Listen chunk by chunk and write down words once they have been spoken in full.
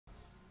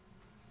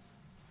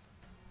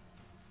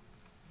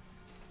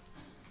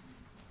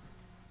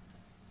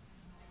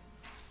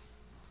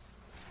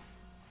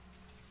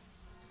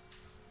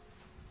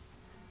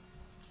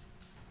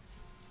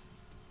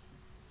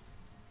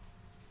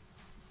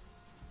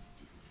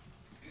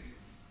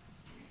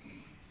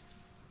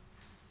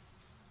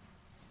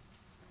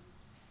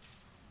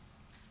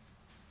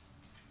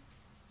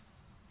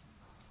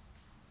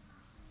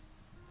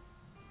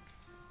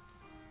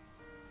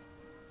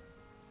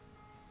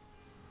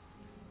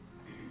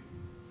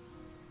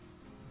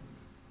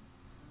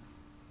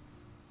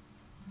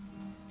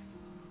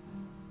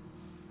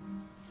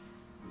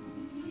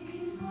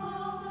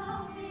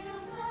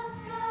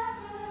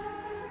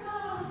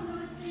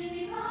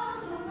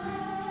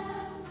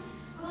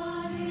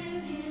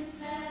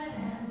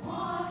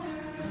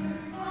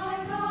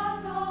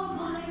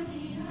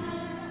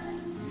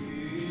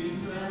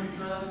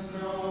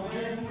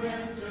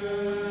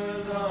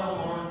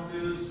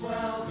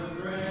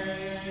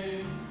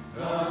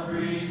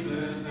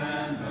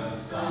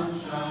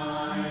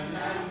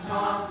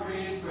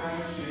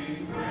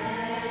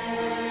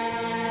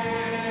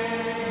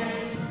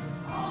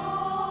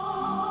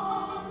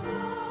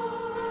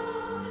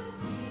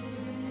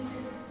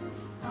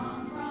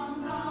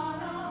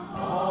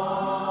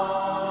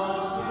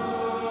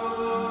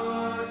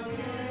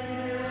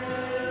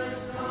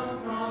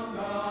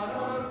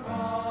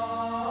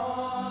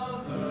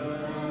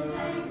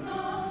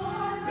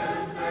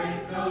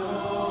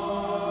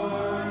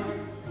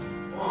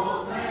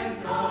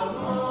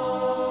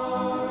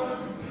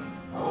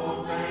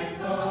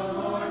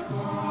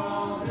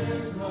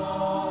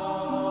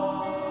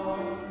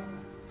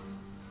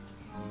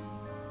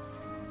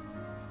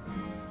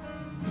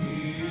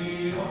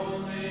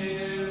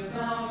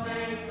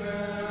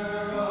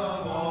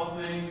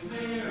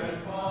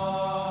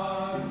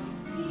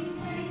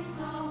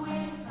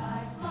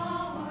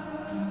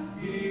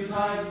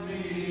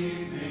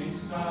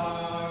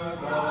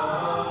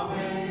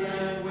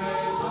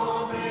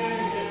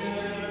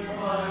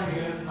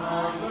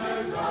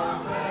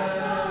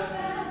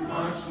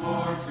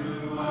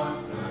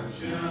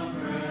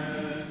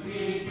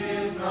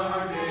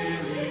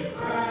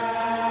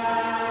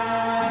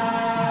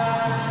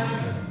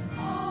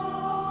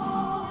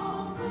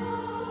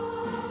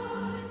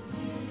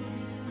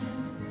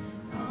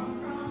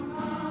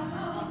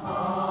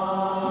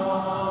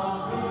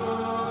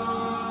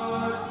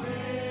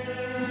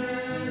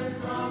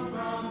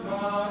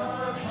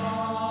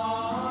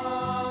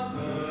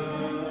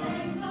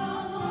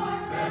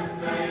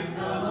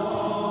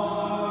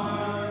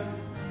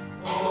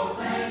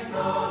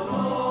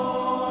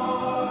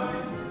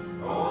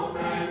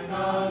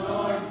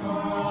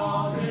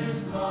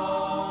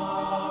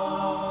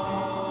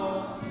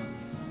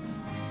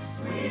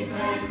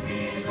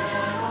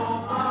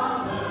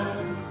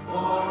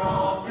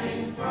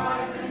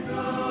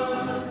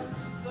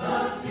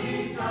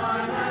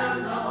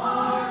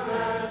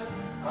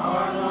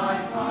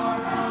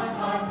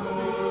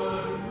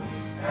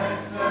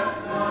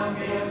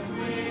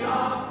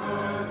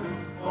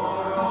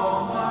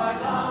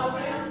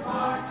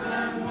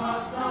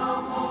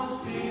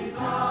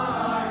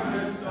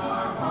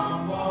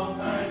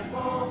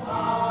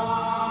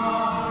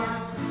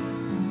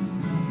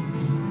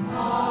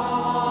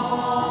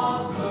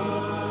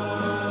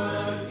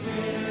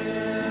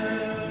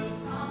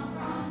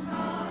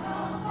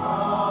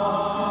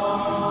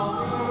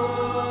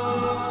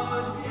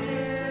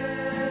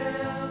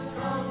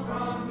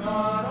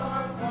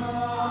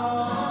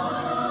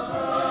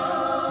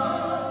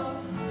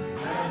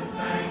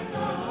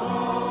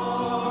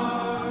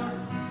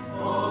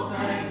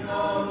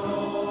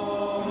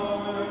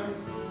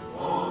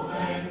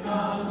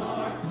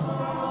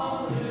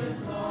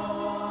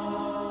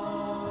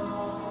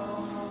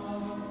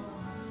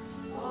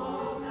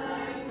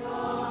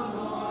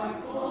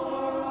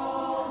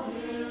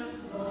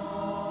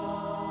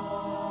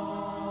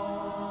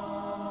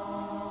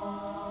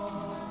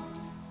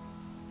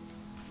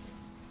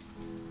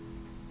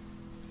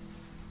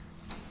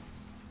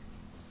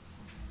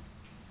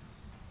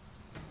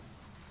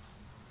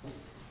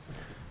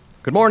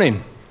Good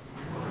morning.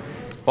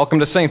 Welcome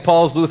to St.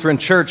 Paul's Lutheran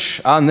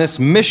Church on this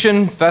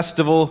Mission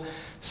Festival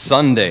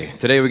Sunday.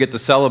 Today we get to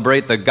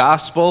celebrate the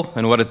gospel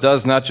and what it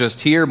does not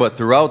just here but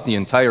throughout the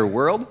entire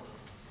world.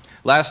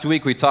 Last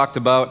week we talked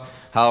about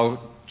how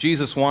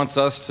Jesus wants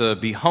us to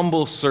be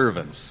humble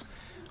servants.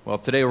 Well,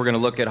 today we're going to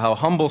look at how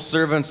humble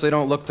servants, they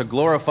don't look to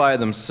glorify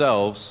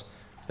themselves,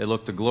 they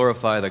look to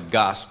glorify the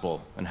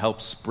gospel and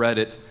help spread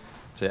it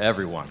to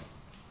everyone.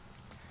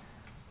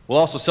 We'll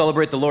also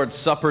celebrate the Lord's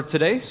Supper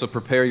today, so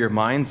prepare your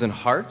minds and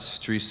hearts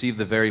to receive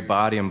the very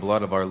body and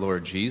blood of our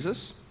Lord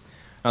Jesus.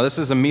 Now, this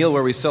is a meal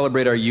where we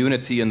celebrate our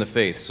unity in the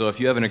faith, so if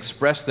you haven't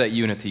expressed that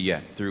unity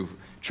yet through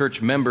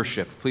church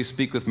membership, please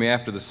speak with me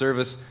after the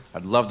service.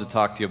 I'd love to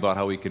talk to you about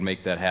how we can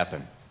make that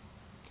happen.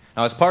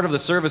 Now, as part of the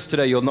service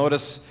today, you'll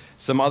notice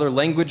some other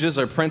languages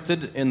are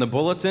printed in the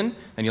bulletin,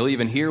 and you'll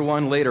even hear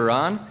one later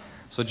on.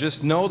 So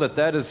just know that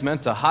that is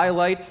meant to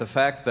highlight the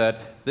fact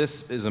that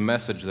this is a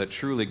message that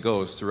truly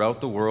goes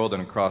throughout the world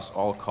and across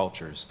all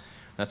cultures.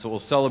 That's what we'll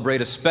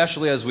celebrate,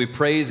 especially as we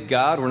praise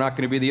God. We're not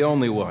going to be the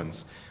only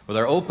ones. With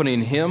our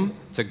opening hymn,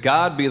 To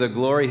God Be the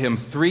Glory, hymn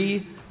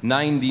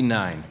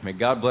 399. May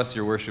God bless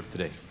your worship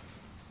today.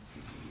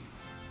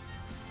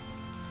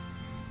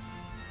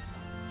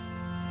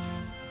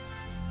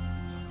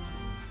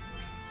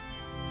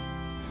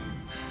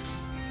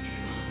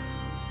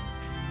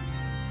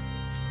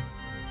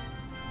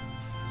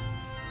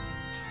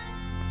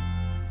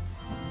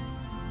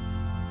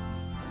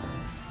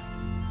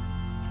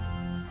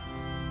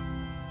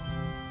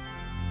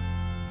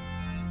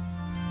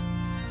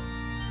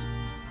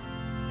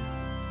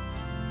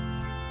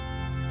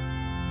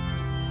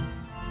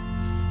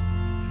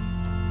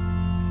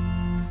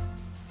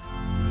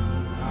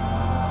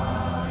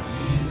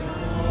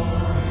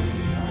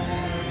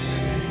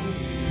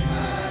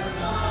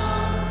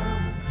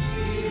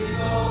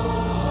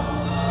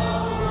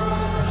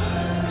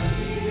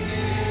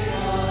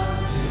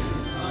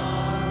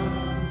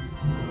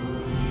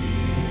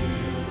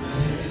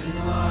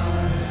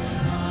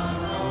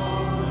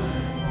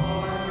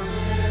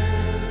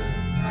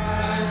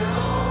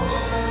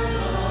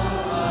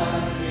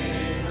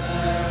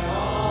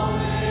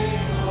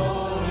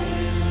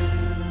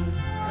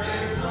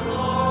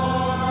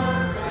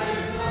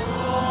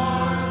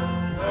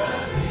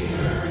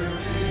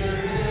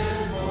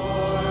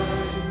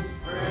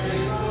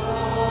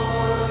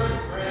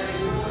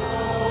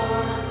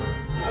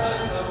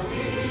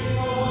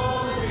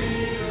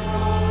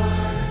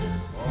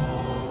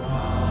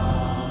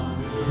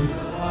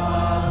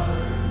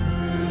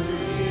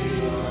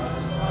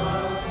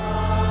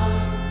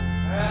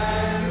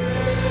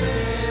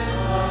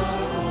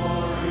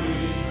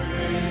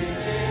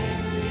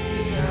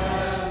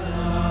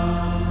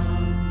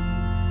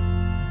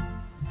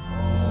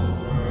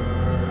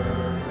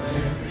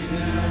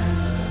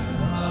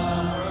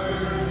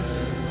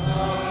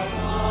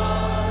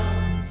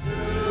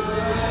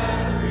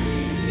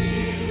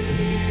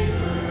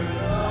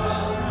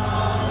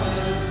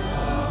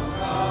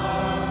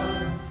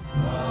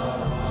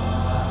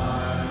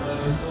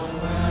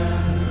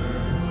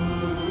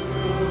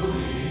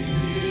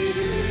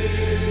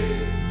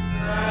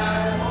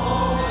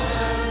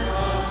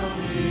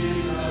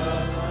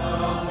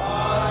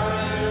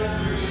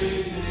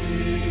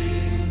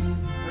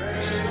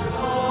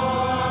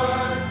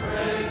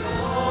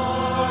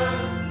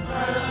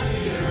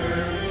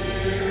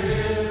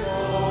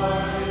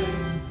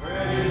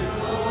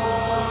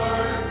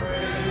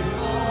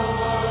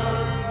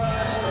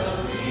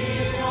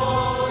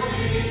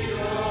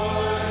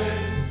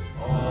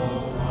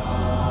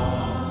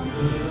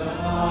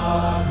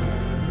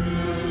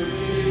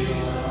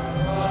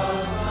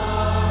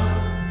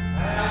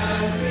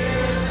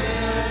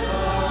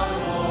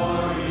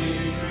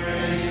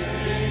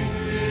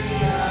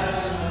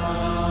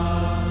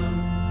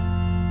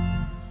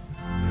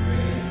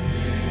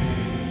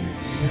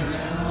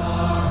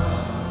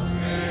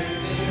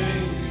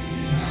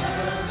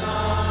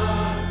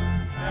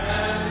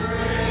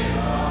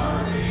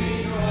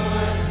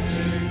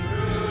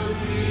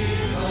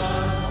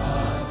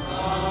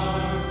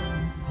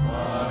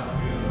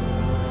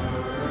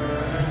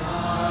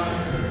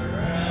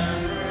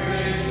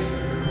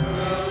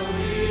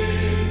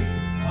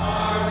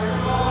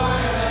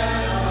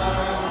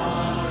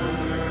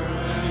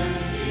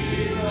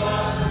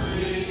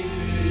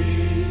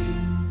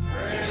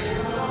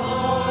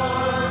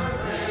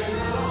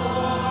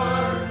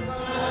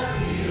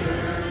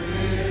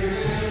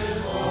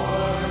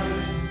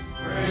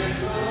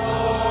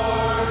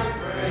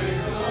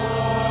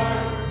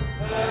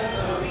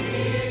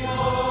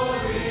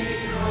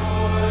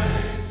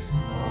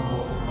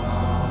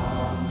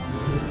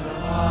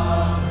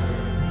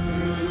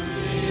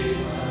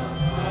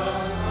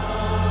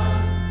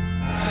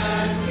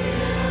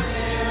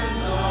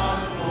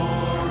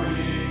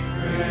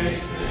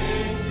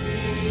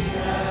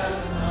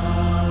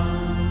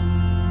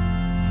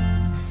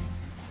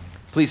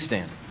 Please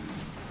stand.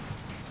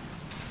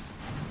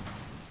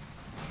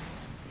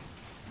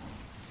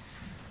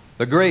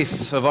 The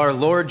grace of our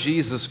Lord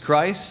Jesus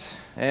Christ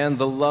and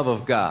the love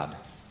of God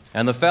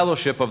and the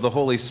fellowship of the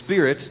Holy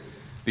Spirit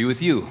be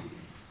with you.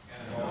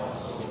 And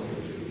also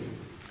with you.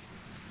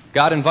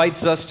 God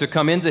invites us to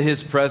come into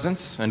his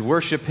presence and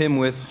worship him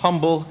with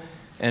humble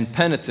and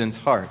penitent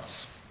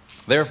hearts.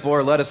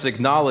 Therefore, let us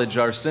acknowledge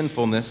our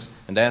sinfulness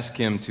and ask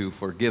him to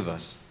forgive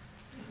us.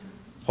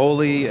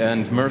 Holy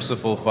and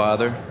merciful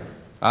Father,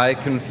 I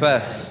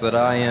confess that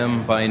I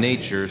am by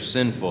nature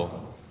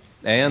sinful,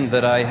 and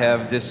that I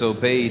have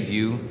disobeyed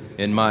you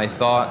in my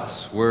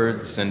thoughts,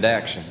 words, and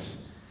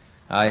actions.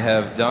 I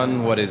have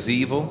done what is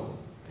evil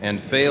and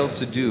failed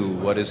to do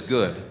what is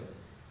good.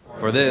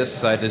 For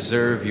this I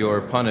deserve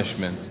your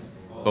punishment,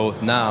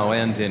 both now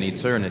and in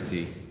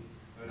eternity.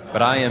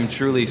 But I am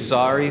truly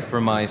sorry for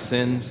my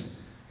sins,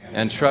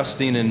 and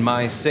trusting in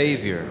my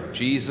Savior,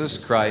 Jesus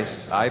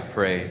Christ, I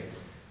pray,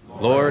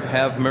 Lord,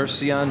 have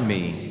mercy on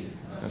me,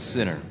 a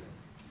sinner.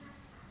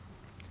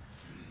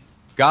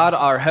 God,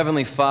 our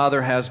Heavenly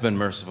Father, has been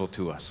merciful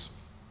to us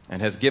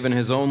and has given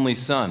his only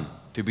Son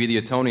to be the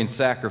atoning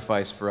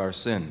sacrifice for our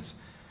sins.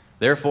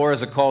 Therefore,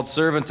 as a called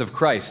servant of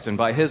Christ and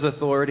by his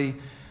authority,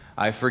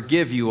 I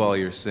forgive you all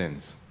your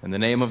sins in the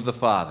name of the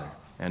Father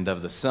and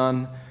of the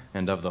Son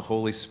and of the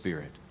Holy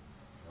Spirit.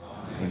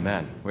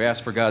 Amen. We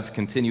ask for God's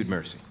continued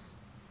mercy.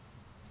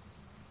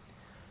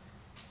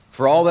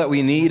 For all that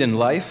we need in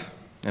life,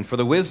 and for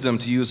the wisdom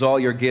to use all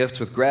your gifts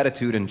with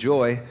gratitude and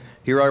joy,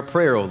 hear our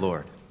prayer, O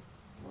Lord.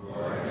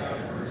 Lord,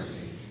 have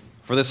mercy.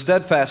 For the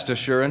steadfast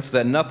assurance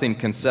that nothing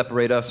can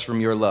separate us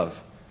from your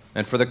love,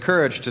 and for the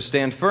courage to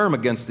stand firm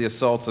against the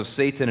assaults of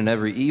Satan and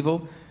every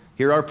evil,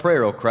 hear our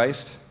prayer, O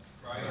Christ.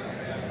 Christ,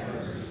 have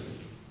mercy.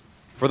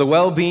 For the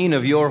well-being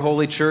of your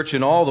holy church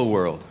in all the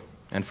world,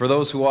 and for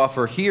those who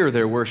offer here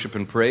their worship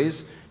and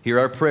praise, hear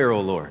our prayer, O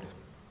Lord.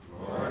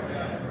 Lord,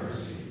 have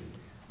mercy.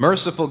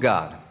 Merciful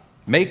God,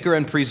 maker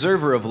and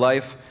preserver of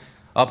life,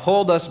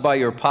 uphold us by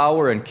your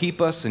power and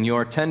keep us in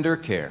your tender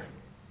care.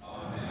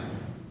 Amen.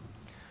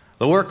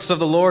 The works of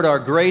the Lord are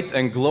great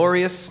and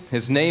glorious.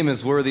 His name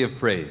is worthy of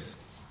praise.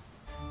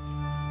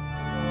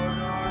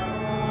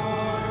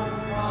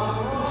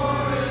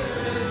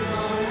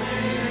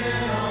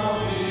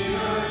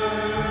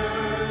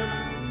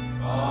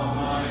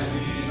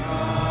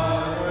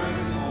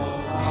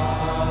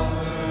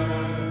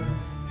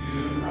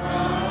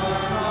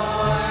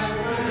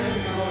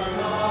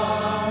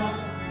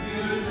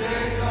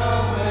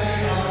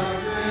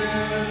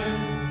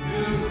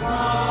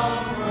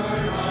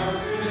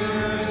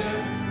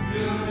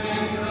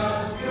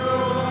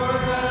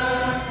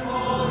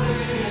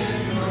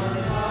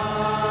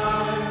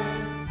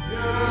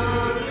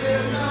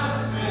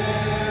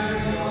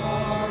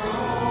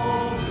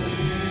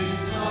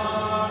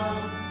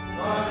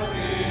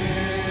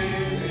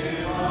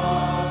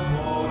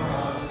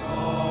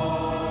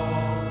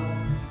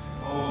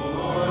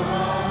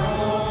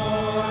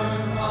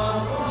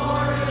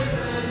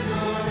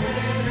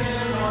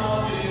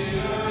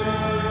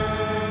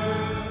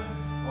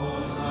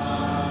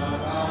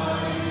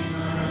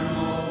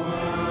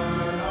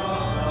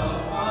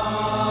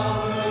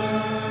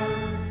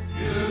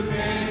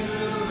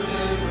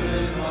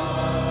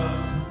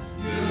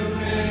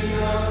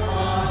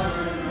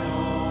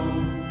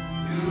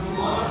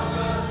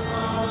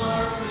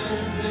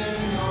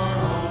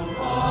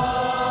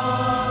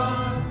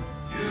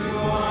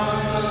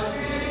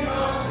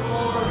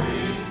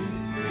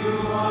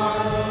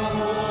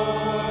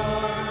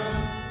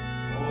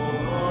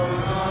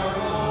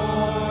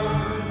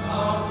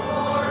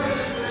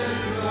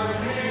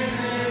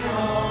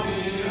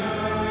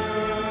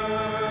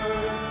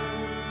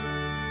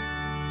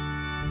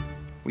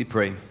 We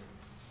pray.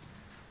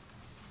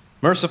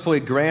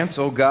 Mercifully grant,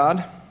 O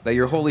God, that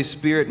your Holy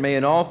Spirit may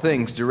in all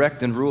things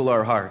direct and rule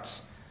our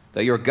hearts,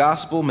 that your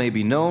gospel may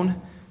be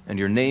known and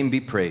your name be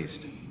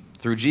praised.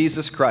 Through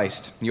Jesus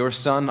Christ, your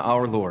Son,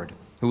 our Lord,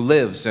 who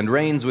lives and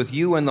reigns with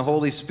you and the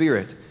Holy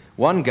Spirit,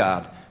 one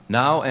God,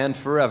 now and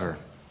forever.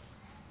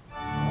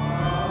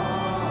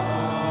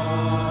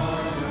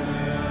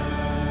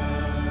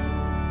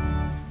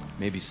 You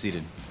may be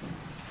seated.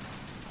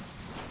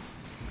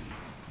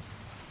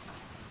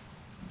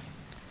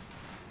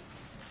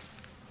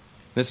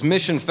 This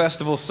Mission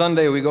Festival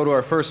Sunday, we go to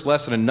our first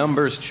lesson in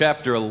Numbers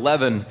chapter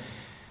 11.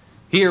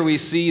 Here we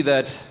see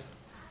that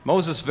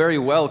Moses very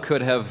well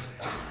could have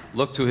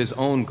looked to his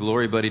own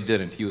glory, but he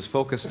didn't. He was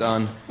focused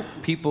on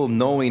people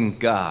knowing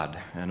God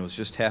and was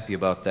just happy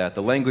about that.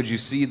 The language you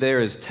see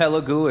there is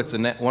Telugu. It's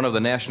one of the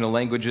national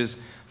languages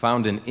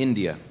found in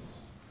India.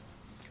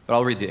 But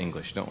I'll read the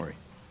English, don't worry.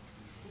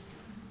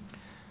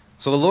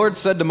 So the Lord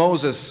said to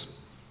Moses,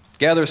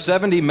 "Gather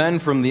 70 men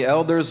from the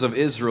elders of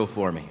Israel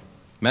for me,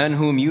 men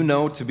whom you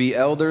know to be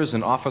elders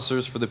and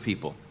officers for the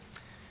people.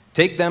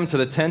 Take them to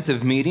the tent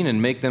of meeting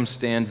and make them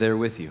stand there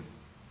with you."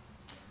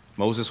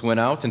 Moses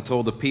went out and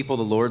told the people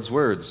the Lord's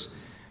words.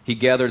 He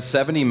gathered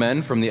 70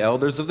 men from the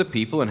elders of the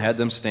people and had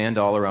them stand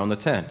all around the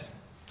tent.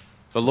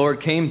 The Lord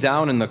came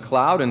down in the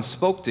cloud and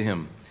spoke to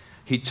him.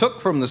 He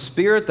took from the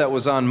Spirit that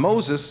was on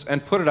Moses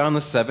and put it on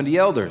the 70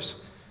 elders.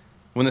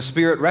 When the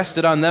Spirit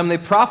rested on them, they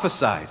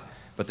prophesied,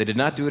 but they did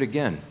not do it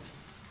again.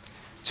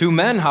 2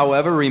 men,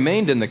 however,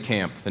 remained in the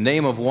camp. The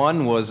name of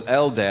one was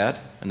Eldad,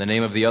 and the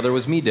name of the other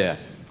was Medad.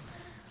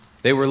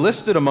 They were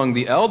listed among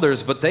the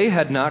elders, but they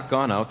had not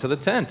gone out to the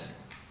tent.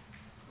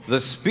 The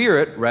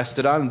Spirit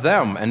rested on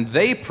them, and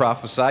they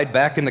prophesied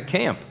back in the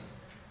camp.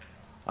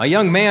 A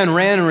young man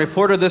ran and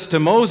reported this to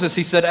Moses.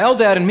 He said,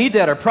 Eldad and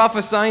Medad are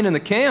prophesying in the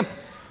camp.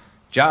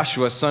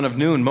 Joshua, son of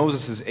Nun,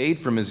 Moses' aide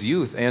from his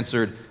youth,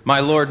 answered, My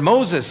lord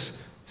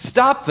Moses,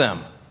 stop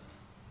them.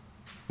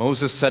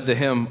 Moses said to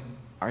him,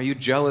 Are you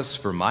jealous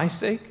for my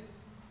sake?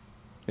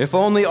 If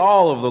only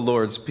all of the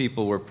Lord's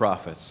people were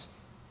prophets,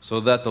 so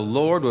that the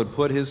Lord would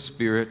put his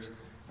Spirit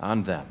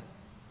on them.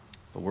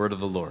 The word of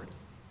the Lord.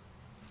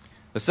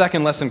 The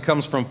second lesson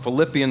comes from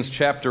Philippians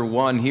chapter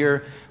 1.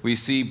 Here we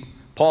see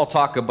Paul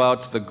talk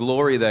about the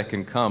glory that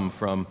can come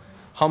from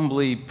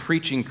humbly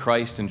preaching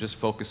Christ and just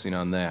focusing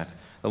on that.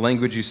 The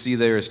language you see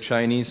there is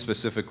Chinese,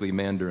 specifically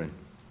Mandarin.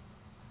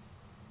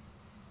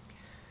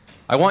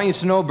 I want you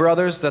to know,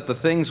 brothers, that the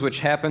things which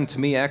happened to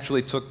me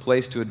actually took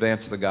place to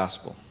advance the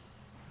gospel.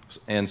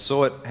 And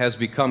so it has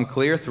become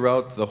clear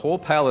throughout the whole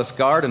palace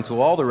guard and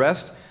to all the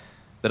rest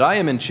that I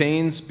am in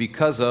chains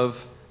because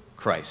of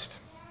Christ.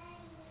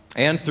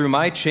 And through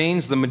my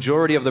chains, the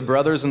majority of the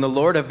brothers in the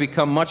Lord have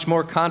become much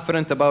more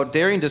confident about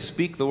daring to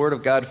speak the word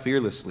of God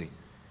fearlessly.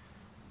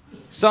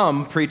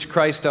 Some preach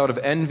Christ out of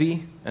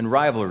envy and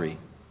rivalry,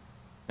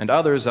 and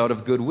others out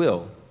of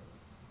goodwill.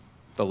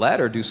 The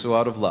latter do so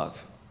out of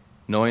love,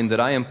 knowing that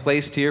I am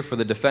placed here for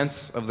the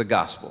defense of the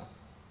gospel.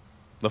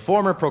 The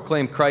former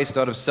proclaim Christ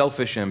out of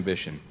selfish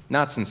ambition,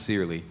 not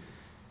sincerely,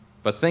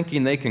 but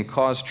thinking they can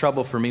cause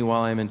trouble for me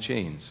while I am in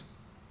chains.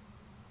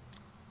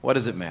 What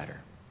does it matter?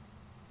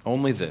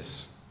 Only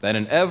this, that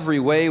in every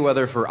way,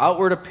 whether for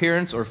outward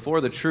appearance or for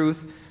the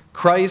truth,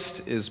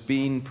 Christ is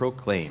being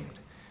proclaimed,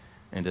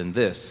 and in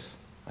this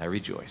I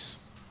rejoice.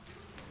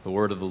 The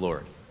word of the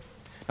Lord.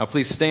 Now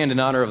please stand in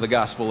honor of the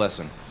gospel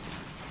lesson.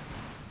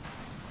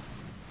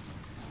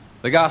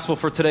 The gospel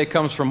for today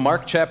comes from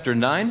Mark chapter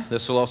 9.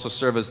 This will also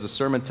serve as the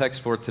sermon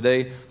text for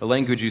today. The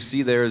language you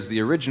see there is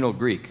the original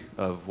Greek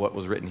of what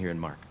was written here in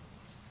Mark.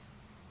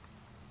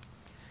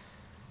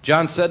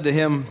 John said to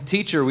him,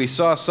 Teacher, we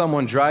saw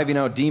someone driving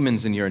out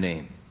demons in your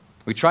name.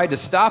 We tried to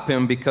stop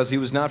him because he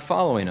was not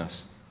following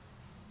us.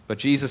 But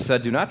Jesus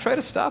said, Do not try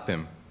to stop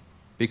him,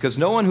 because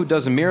no one who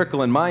does a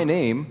miracle in my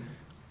name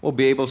will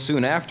be able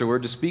soon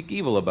afterward to speak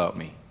evil about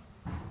me.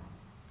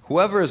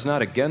 Whoever is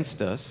not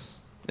against us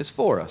is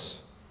for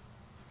us.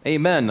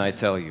 Amen, I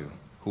tell you.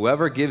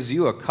 Whoever gives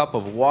you a cup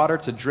of water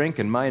to drink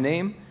in my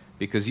name,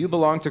 because you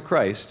belong to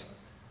Christ,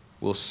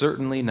 will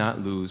certainly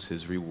not lose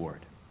his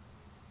reward.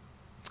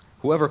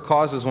 Whoever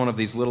causes one of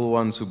these little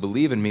ones who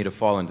believe in me to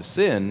fall into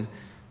sin,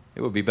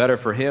 it would be better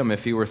for him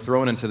if he were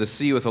thrown into the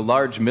sea with a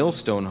large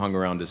millstone hung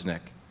around his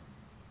neck.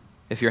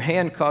 If your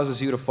hand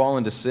causes you to fall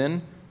into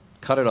sin,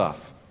 cut it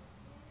off.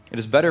 It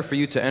is better for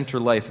you to enter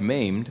life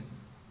maimed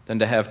than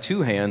to have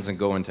 2 hands and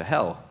go into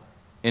hell,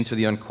 into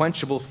the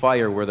unquenchable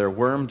fire where their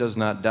worm does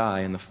not die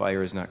and the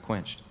fire is not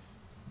quenched.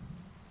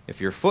 If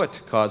your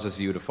foot causes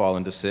you to fall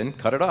into sin,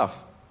 cut it off.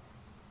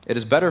 It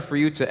is better for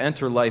you to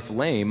enter life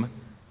lame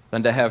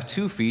than to have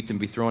 2 feet and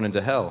be thrown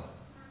into hell,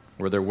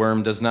 where their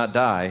worm does not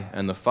die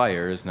and the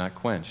fire is not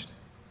quenched.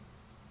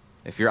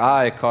 If your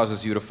eye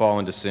causes you to fall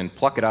into sin,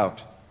 pluck it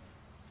out.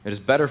 It is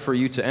better for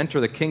you to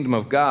enter the kingdom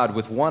of God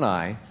with 1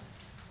 eye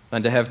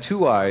than to have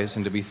 2 eyes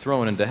and to be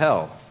thrown into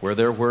hell, where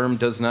their worm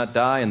does not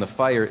die and the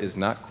fire is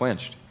not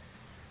quenched.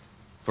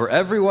 For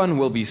everyone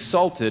will be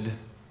salted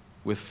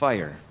with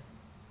fire.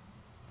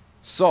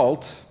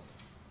 Salt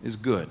is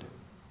good,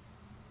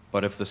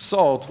 but if the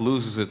salt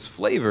loses its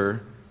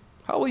flavor,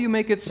 how will you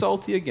make it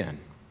salty again?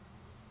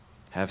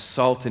 Have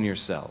salt in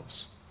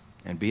yourselves,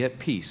 and be at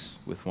peace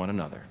with one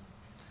another.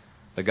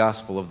 The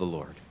gospel of the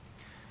Lord.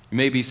 You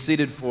may be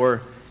seated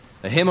for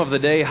the hymn of the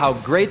day, How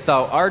Great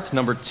Thou Art,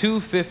 number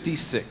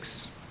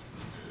 256.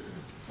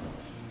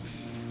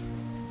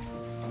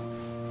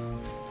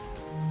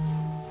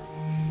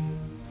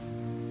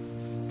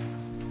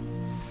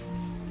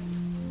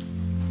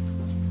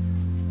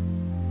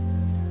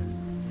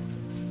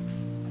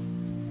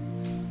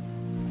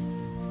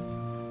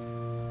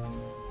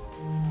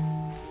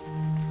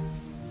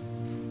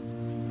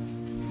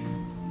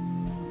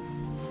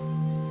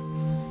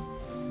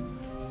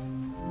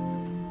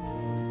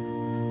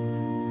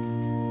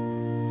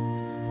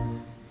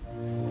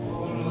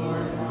 O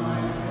Lord,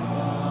 my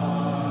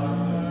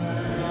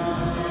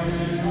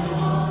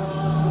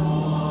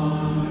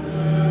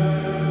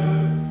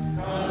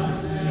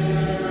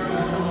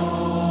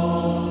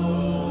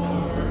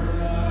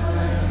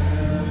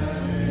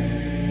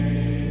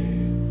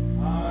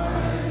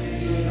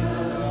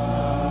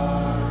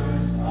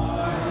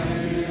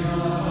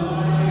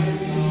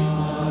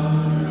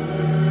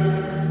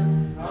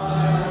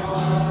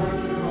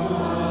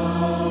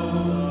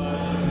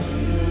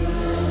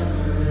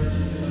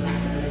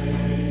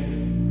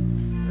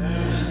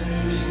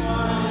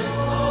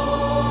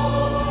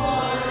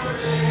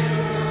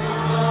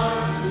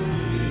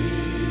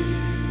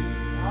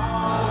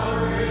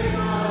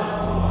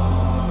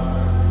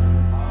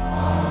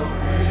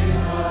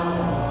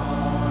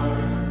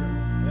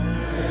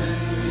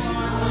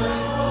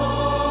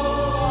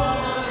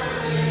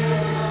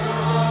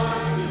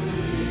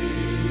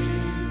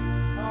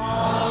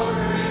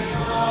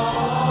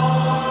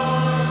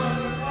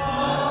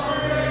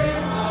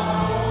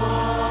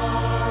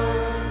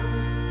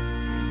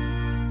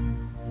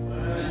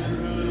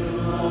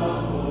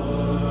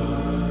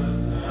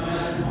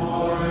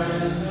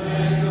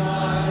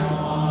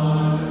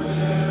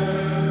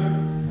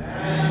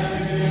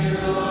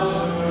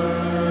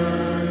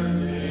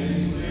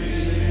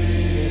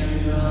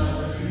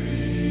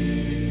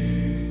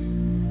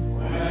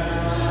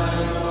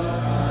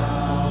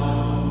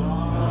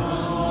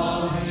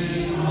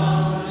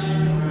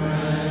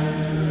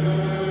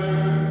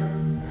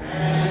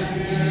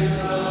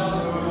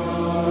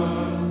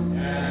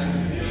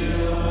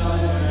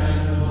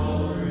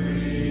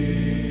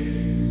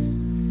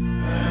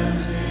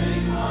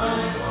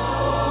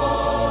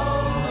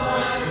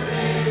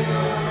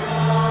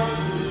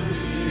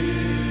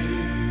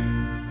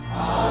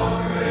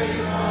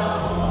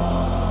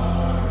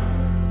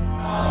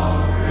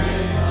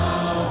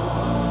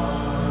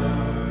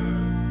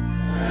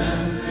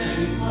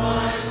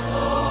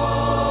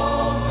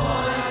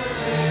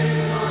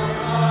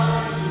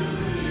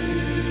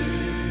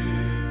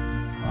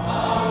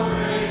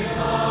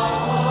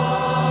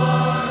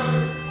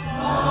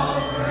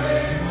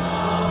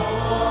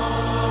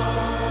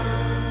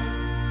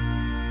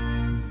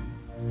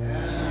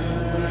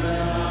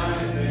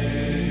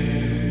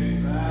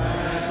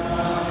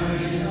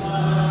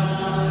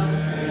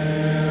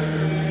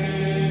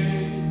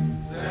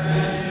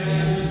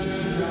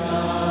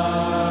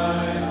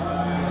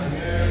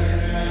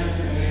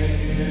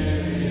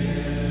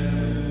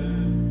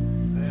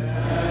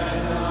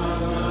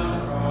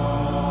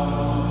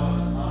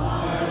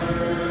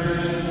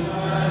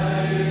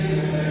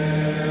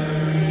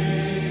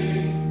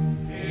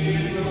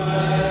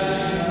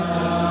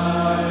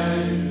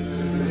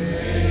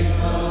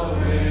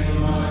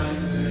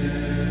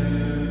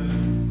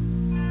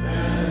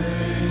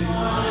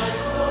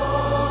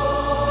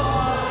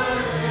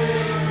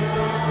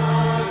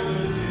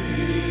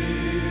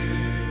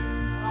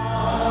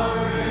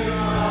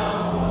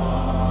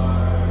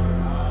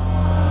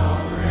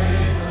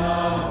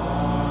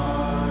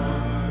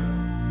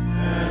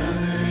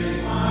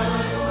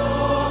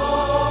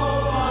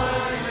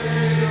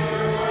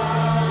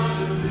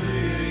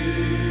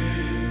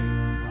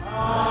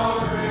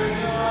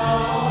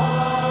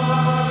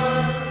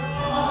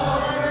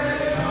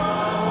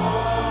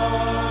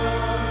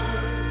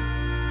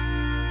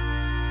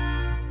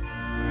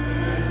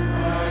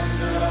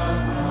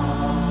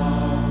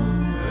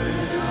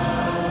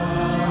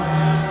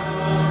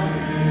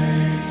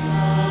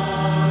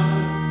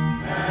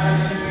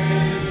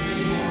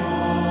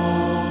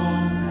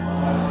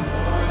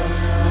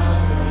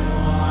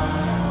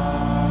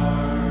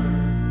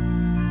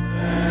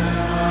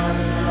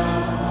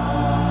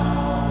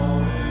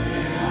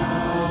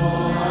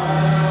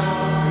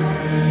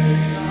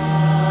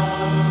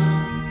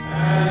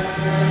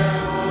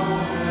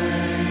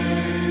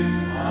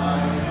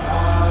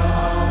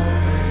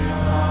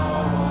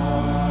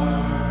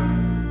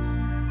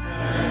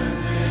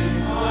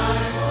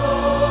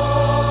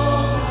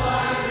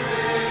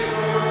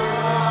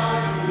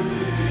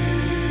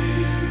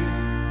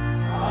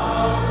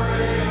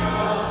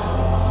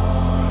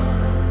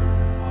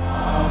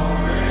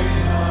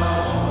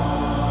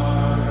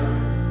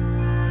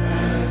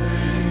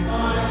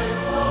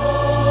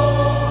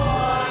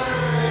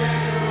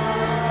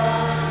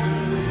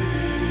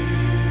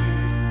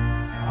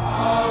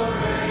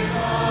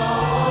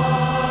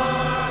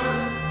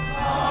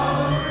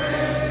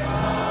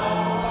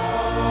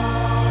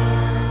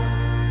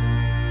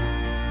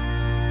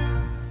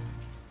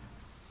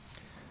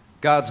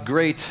God's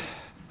great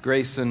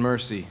grace and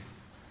mercy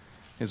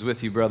is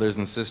with you, brothers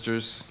and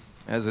sisters,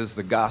 as is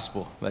the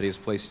gospel that He has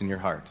placed in your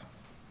heart.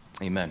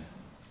 Amen.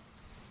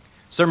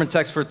 Sermon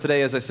text for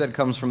today, as I said,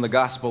 comes from the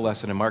gospel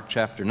lesson in Mark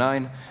chapter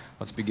 9.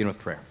 Let's begin with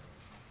prayer.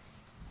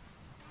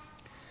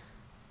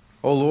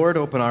 O Lord,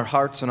 open our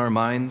hearts and our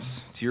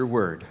minds to your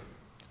word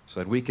so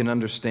that we can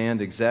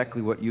understand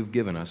exactly what you've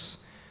given us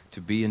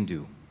to be and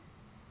do.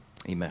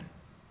 Amen.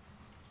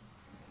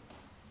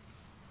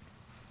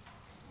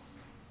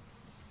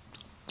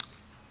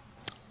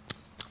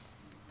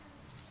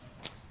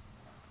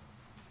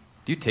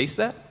 Do you taste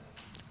that?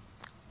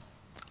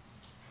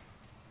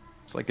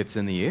 It's like it's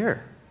in the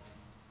air.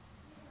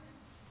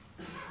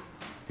 Have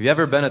you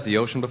ever been at the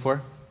ocean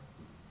before?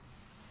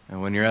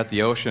 And when you're at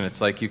the ocean,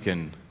 it's like you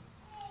can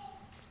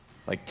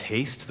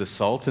taste the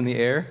salt in the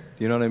air.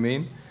 Do you know what I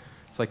mean?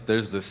 It's like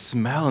there's this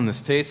smell and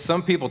this taste.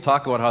 Some people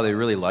talk about how they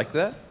really like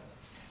that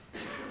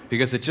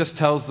because it just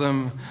tells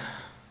them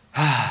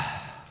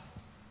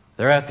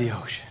they're at the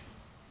ocean.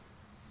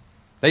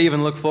 They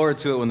even look forward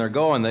to it when they're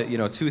going. That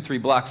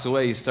 2-3 blocks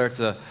away, you start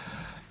to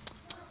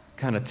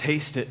kind of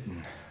taste it, and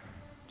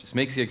it just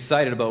makes you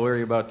excited about where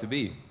you're about to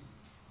be.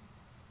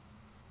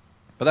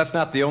 But that's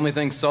not the only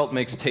thing salt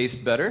makes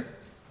taste better.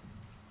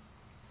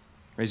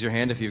 Raise your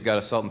hand if you've got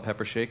a salt and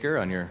pepper shaker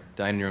on your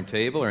dining room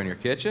table or in your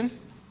kitchen.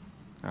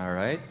 All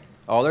right.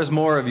 Oh, there's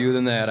more of you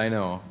than that, I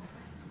know.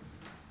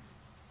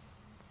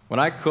 When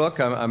I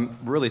cook, I'm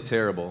really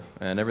terrible,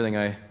 and everything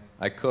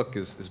I cook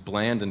is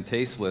bland and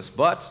tasteless,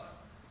 but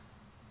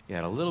you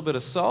add a little bit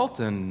of salt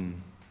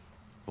and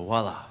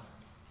voila.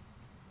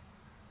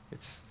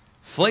 It's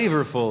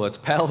flavorful, it's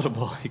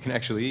palatable, you can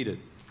actually eat it.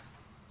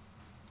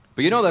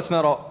 But that's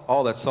not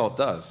all that salt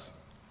does.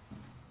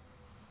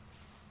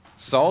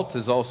 Salt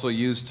is also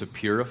used to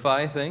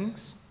purify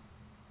things.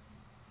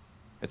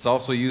 It's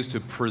also used to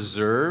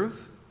preserve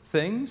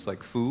things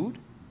like food.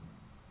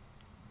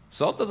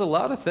 Salt does a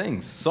lot of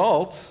things.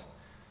 Salt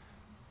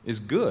is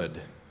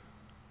good.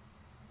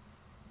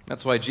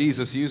 That's why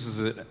Jesus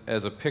uses it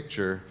as a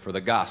picture for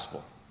the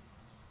gospel.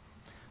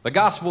 The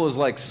gospel is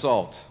like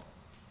salt.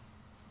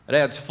 It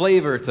adds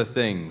flavor to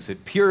things.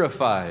 It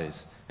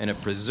purifies and it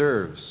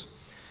preserves.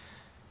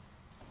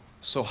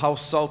 So how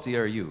salty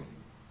are you?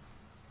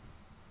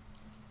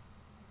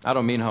 I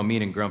don't mean how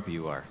mean and grumpy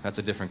you are. That's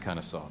a different kind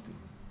of salty.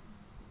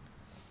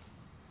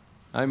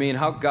 I mean,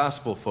 how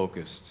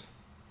gospel-focused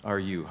are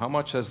you? How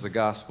much has the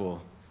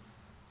gospel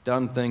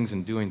done things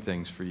and doing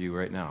things for you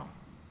right now?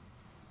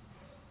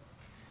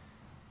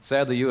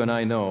 Sadly, you and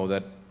I know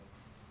that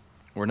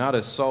we're not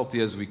as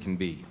salty as we can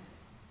be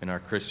in our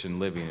Christian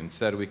living.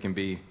 Instead, we can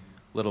be a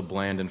little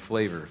bland and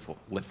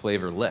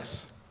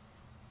flavorless.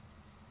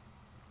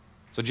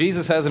 So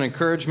Jesus has an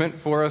encouragement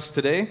for us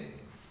today,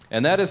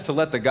 and that is to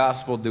let the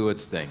gospel do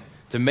its thing,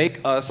 to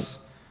make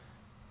us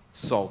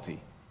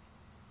salty.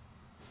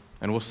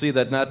 And we'll see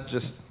that not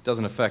just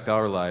doesn't affect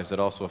our lives,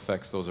 it also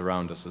affects those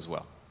around us as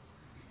well.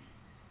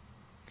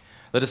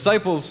 The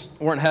disciples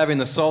weren't having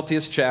the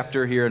saltiest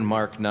chapter here in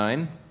Mark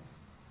 9.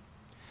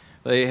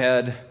 They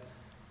had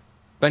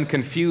been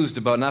confused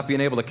about not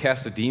being able to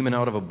cast a demon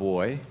out of a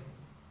boy.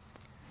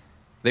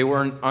 They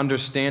weren't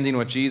understanding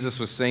what Jesus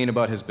was saying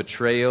about his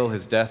betrayal,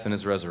 his death, and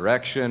his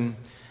resurrection.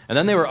 And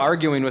then they were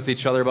arguing with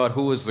each other about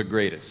who was the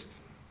greatest.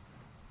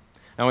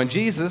 Now, when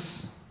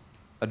Jesus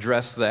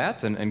addressed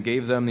that and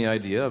gave them the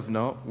idea of,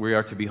 no, we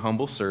are to be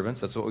humble servants,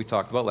 that's what we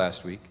talked about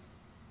last week,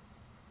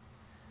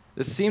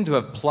 this seemed to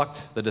have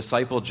plucked the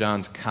disciple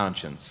John's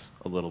conscience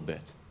a little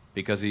bit,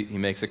 because he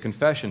makes a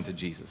confession to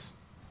Jesus.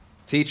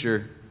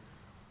 Teacher,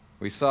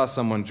 we saw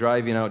someone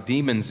driving out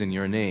demons in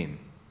your name.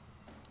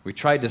 We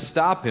tried to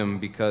stop him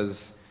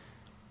because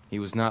he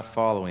was not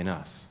following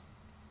us.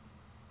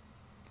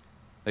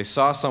 They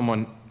saw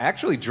someone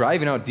actually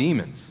driving out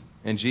demons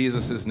in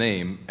Jesus'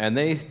 name, and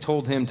they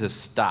told him to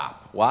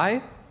stop.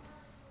 Why?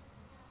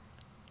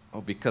 Oh,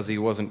 because he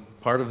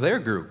wasn't part of their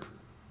group.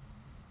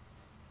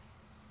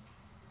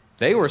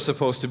 They were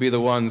supposed to be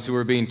the ones who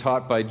were being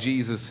taught by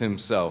Jesus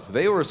himself.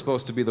 They were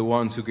supposed to be the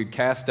ones who could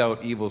cast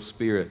out evil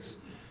spirits.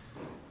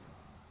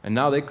 And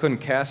now they couldn't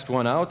cast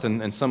one out,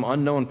 and some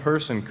unknown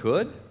person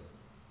could.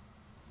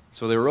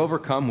 So they were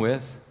overcome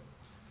with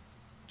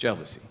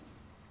jealousy.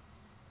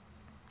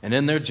 And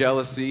in their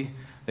jealousy,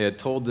 they had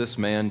told this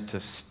man to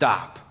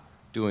stop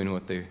doing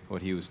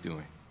what he was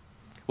doing.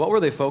 What were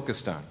they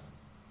focused on?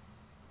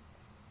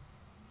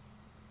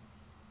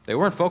 They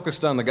weren't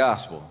focused on the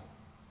gospel.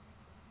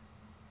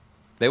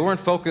 They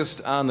weren't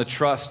focused on the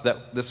trust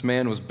that this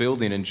man was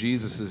building in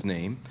Jesus'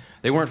 name.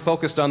 They weren't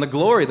focused on the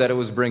glory that it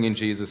was bringing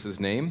Jesus'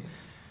 name.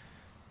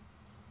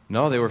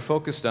 No, they were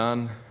focused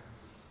on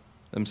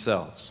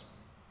themselves.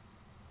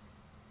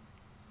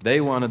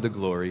 They wanted the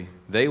glory.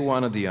 They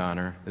wanted the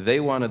honor. They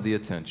wanted the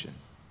attention.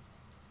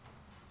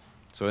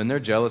 So in their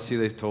jealousy,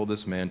 they told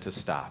this man to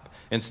stop.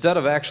 Instead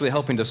of actually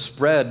helping to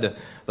spread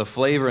the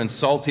flavor and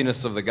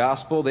saltiness of the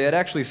gospel, they had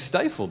actually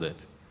stifled it.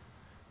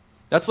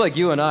 That's like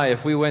you and I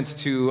if we went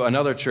to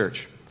another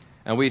church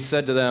and we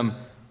said to them,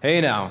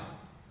 hey now,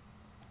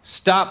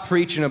 Stop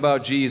preaching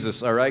about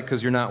Jesus, all right,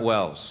 because you're not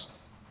Wells.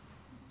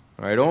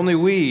 All right, only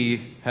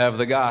we have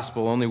the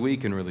gospel. Only we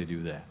can really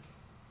do that.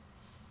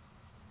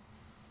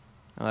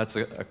 Now, that's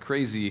a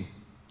crazy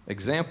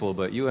example,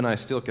 but you and I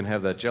still can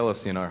have that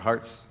jealousy in our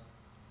hearts,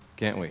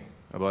 can't we,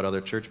 about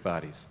other church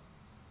bodies?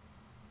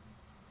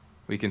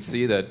 We can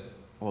see that,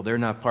 well, they're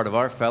not part of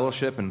our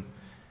fellowship, and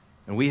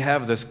we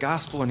have this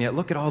gospel, and yet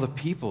look at all the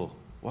people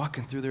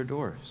walking through their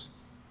doors.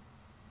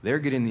 They're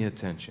getting the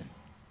attention.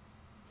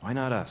 Why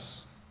not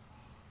us?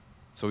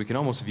 So we can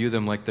almost view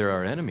them like they're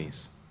our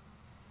enemies.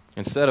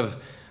 Instead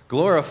of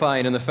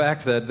glorifying in the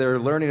fact that they're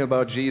learning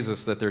about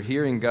Jesus, that they're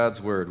hearing God's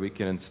word, we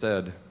can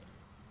instead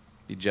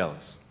be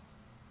jealous.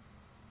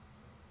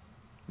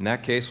 In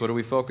that case, what are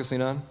we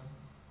focusing on?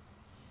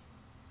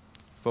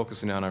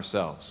 Focusing on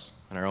ourselves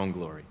and our own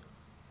glory.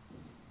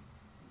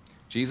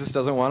 Jesus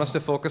doesn't want us to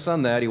focus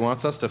on that. He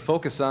wants us to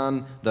focus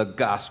on the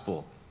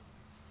gospel.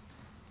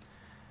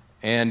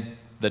 And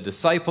the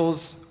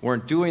disciples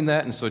weren't doing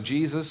that, and so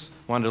Jesus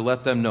wanted to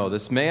let them know.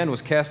 This man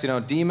was casting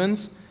out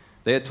demons.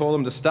 They had told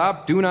him to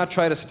stop. Do not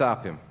try to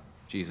stop him,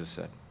 Jesus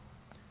said,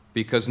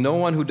 because no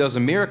one who does a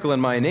miracle in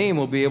my name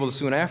will be able to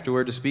soon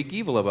afterward to speak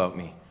evil about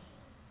me.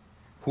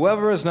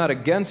 Whoever is not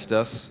against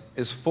us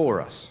is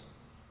for us.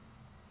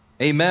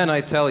 Amen, I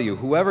tell you,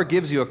 whoever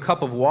gives you a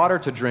cup of water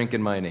to drink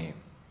in my name,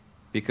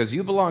 because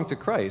you belong to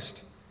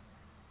Christ,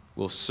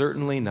 will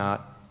certainly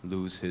not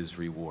lose his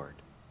reward.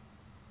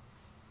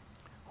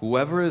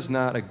 Whoever is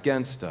not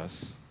against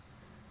us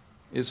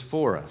is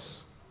for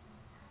us.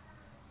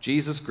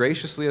 Jesus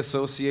graciously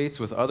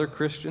associates with other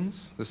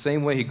Christians the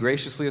same way he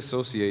graciously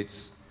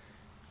associates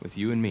with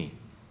you and me.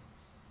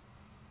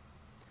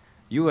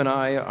 You and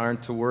I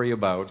aren't to worry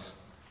about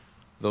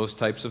those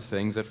types of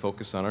things that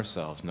focus on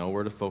ourselves. No,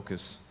 we're to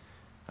focus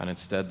on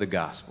instead the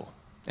gospel.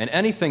 And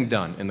anything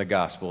done in the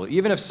gospel,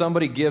 even if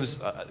somebody gives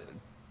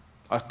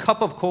a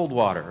cup of cold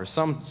water or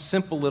some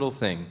simple little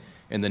thing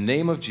in the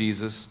name of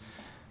Jesus,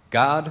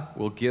 God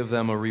will give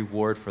them a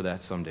reward for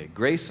that someday.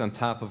 Grace on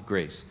top of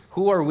grace.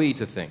 Who are we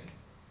to think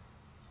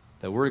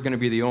that we're going to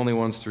be the only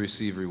ones to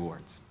receive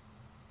rewards?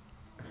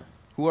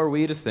 Who are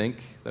we to think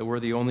that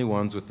we're the only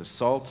ones with the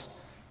salt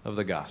of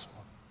the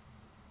gospel?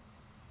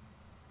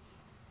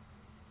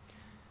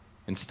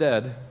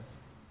 Instead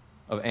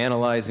of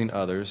analyzing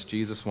others,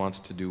 Jesus wants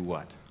to do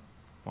what?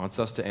 Wants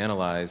us to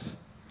analyze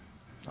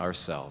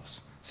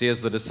ourselves. See,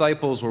 as the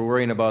disciples were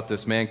worrying about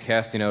this man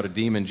casting out a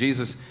demon,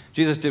 Jesus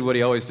did what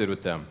he always did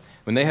with them.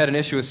 When they had an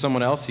issue with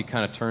someone else, he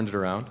kind of turned it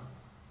around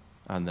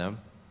on them.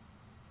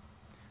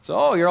 So,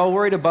 oh, you're all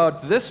worried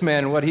about this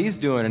man and what he's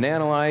doing and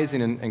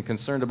analyzing and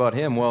concerned about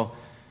him. Well,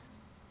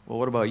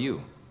 what about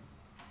you?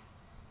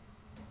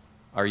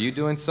 Are you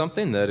doing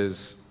something that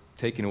is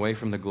taking away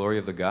from the glory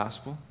of the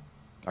gospel?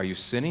 Are you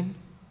sinning?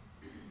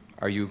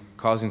 Are you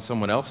causing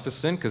someone else to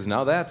sin? Because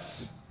now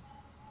that's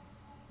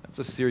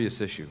a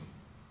serious issue.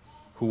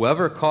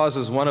 Whoever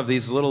causes one of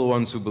these little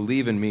ones who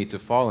believe in me to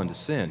fall into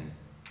sin,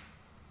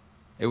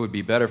 it would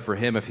be better for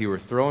him if he were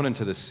thrown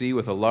into the sea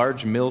with a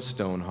large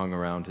millstone hung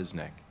around his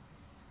neck.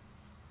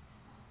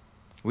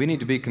 We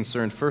need to be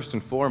concerned first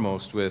and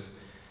foremost with,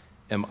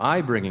 am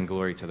I bringing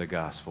glory to the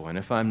gospel? And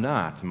if I'm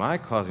not, am I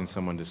causing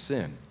someone to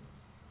sin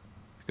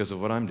because of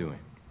what I'm doing?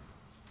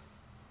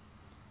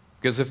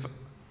 Because if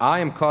I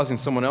am causing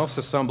someone else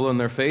to stumble in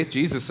their faith,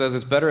 Jesus says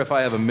it's better if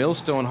I have a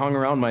millstone hung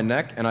around my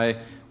neck and I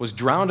was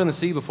drowned in the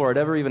sea before it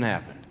ever even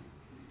happened.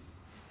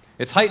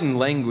 It's heightened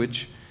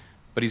language,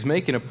 but he's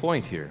making a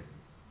point here.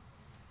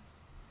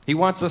 He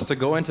wants us to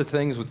go into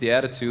things with the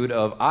attitude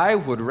of, I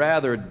would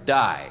rather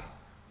die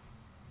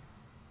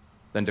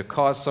than to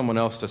cause someone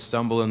else to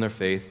stumble in their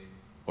faith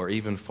or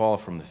even fall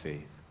from the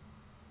faith.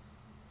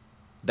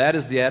 That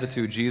is the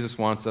attitude Jesus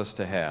wants us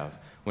to have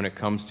when it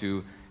comes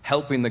to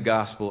helping the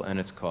gospel and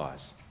its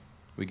cause.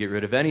 We get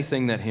rid of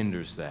anything that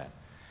hinders that.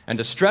 And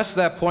to stress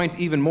that point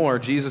even more,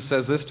 Jesus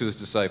says this to his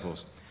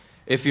disciples: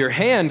 if your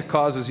hand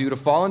causes you to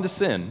fall into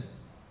sin,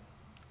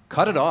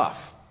 cut it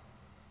off.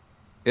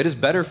 It is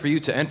better for you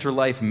to enter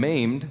life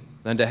maimed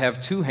than to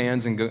have two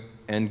hands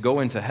and go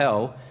into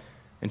hell,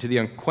 into the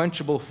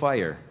unquenchable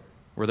fire,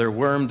 where their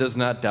worm does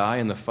not die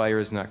and the fire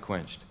is not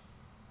quenched.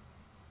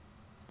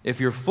 If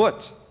your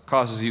foot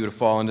causes you to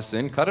fall into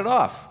sin, cut it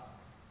off.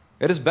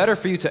 It is better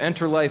for you to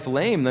enter life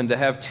lame than to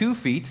have 2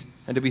 feet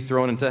and to be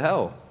thrown into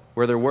hell,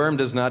 where their worm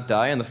does not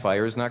die and the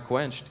fire is not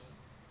quenched.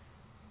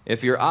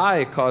 If your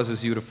eye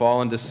causes you to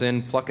fall into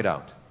sin, pluck it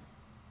out.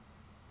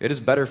 It is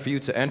better for you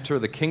to enter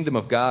the kingdom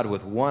of God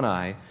with 1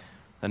 eye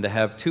than to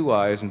have 2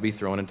 eyes and be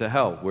thrown into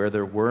hell, where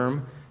their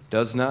worm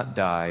does not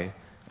die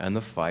and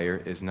the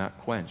fire is not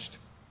quenched.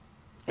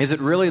 Is it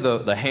really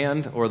the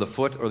hand or the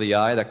foot or the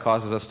eye that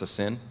causes us to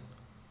sin?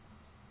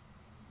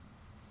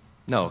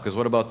 No, because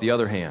what about the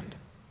other hand,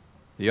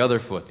 the other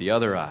foot, the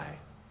other eye?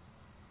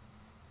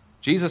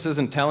 Jesus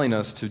isn't telling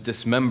us to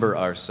dismember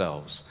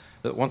ourselves.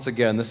 That once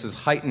again, this is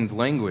heightened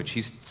language.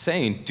 He's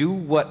saying, do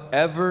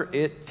whatever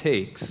it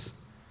takes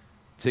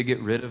to get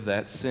rid of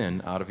that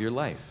sin out of your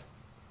life.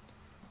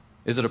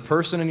 Is it a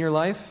person in your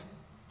life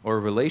or a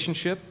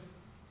relationship?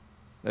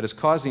 that is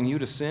causing you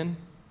to sin?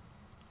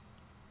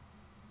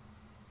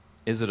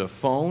 Is it a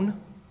phone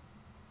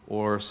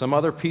or some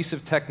other piece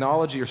of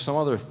technology or some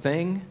other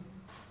thing?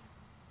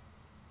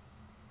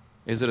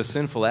 Is it a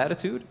sinful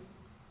attitude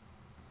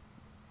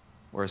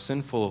or a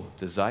sinful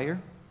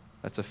desire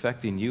that's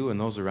affecting you and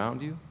those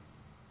around you?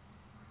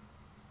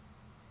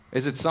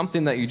 Is it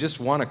something that you just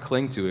want to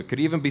cling to? It could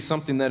even be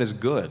something that is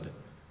good,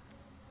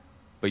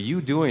 but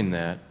you doing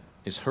that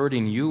is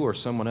hurting you or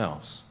someone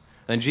else.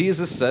 And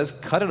Jesus says,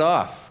 cut it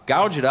off,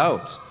 gouge it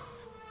out,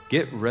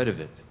 get rid of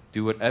it.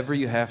 Do whatever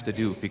you have to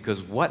do,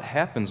 because what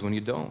happens when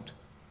you don't?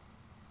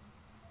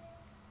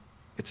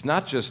 It's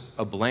not just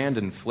a bland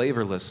and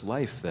flavorless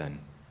life then.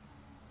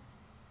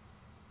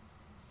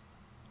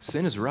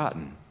 Sin is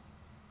rotten,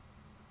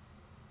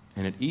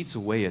 and it eats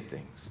away at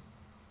things.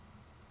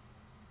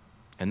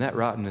 And that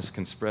rottenness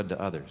can spread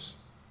to others.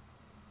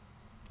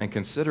 And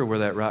consider where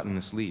that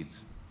rottenness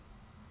leads.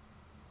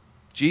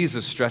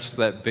 Jesus stretched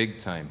that big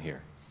time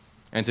here.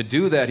 And to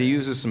do that, he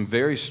uses some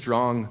very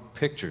strong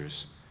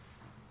pictures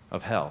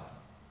of hell.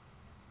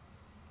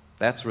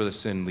 That's where the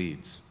sin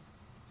leads.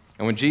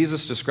 And when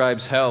Jesus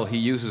describes hell, he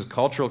uses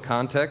cultural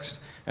context,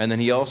 and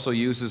then he also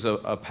uses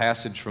a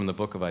passage from the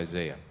book of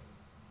Isaiah.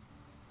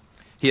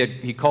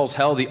 He calls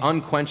hell the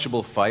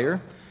unquenchable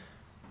fire.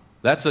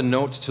 That's a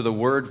note to the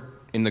word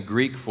in the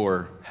Greek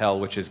for hell,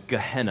 which is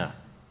Gehenna.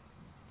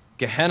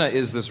 Gehenna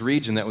is this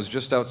region that was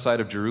just outside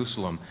of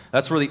Jerusalem.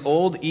 That's where the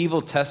old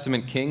evil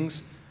Testament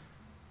kings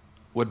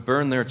would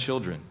burn their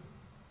children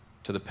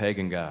to the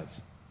pagan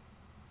gods.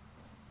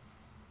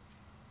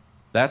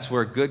 That's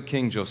where good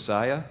King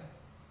Josiah,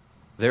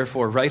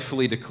 therefore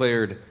rightfully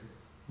declared,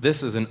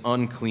 this is an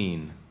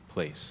unclean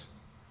place.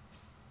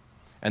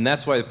 And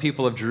that's why the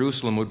people of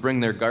Jerusalem would bring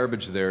their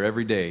garbage there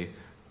every day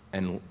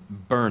and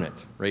burn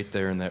it right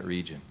there in that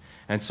region.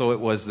 And so it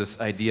was this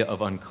idea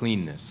of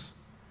uncleanness,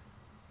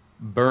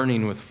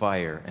 burning with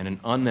fire and an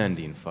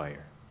unending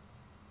fire.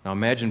 Now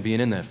imagine being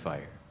in that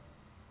fire.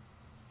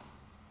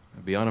 It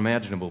would be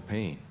unimaginable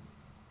pain.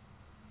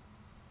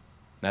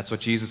 That's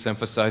what Jesus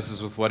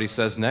emphasizes with what he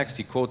says next.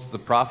 He quotes the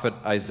prophet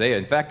Isaiah.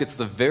 In fact, it's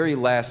the very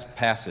last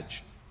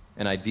passage,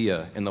 an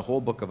idea in the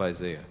whole book of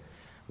Isaiah,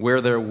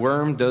 where their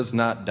worm does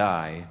not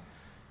die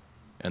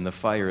and the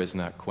fire is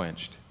not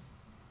quenched.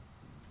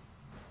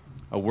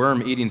 A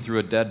worm eating through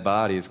a dead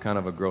body is kind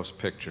of a gross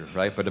picture,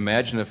 right? But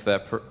imagine if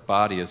that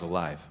body is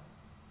alive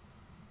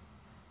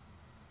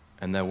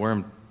and that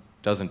worm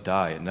doesn't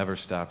die. It never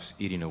stops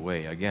eating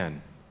away.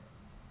 Again,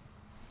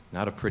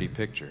 not a pretty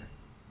picture.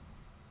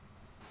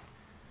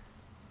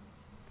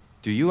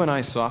 Do you and I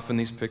soften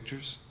these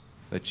pictures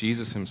that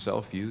Jesus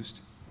himself used?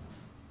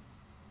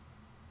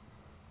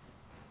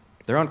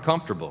 They're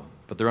uncomfortable,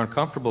 but they're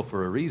uncomfortable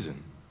for a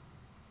reason.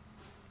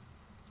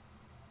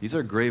 These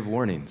are grave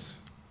warnings.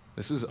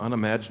 This is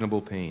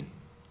unimaginable pain.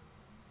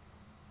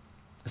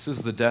 This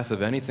is the death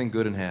of anything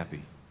good and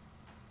happy.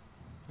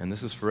 And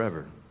this is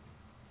forever.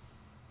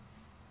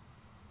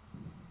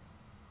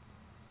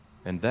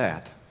 And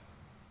that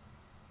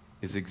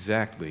is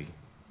exactly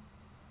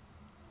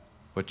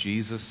what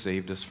Jesus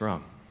saved us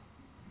from.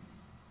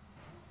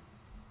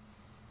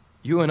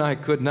 You and I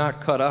could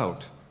not cut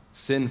out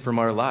sin from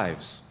our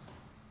lives.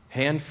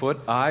 Hand, foot,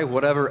 eye,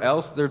 whatever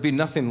else, there'd be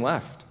nothing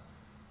left.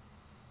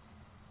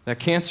 That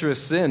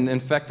cancerous sin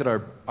infected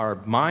our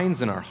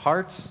minds and our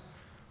hearts.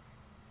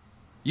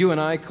 You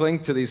and I cling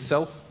to these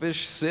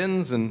selfish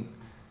sins, and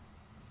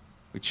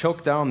we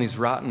choke down these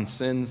rotten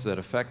sins that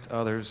affect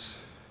others.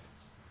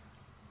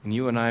 And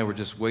you and I were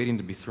just waiting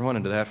to be thrown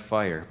into that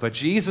fire. But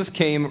Jesus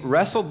came,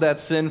 wrestled that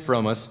sin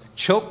from us,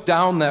 choked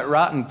down that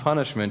rotten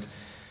punishment,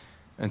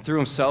 and threw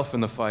himself in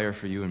the fire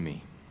for you and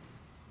me.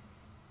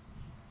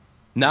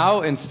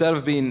 Now, instead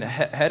of being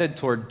headed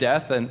toward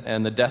death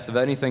and the death of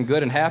anything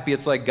good and happy,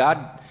 it's like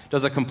God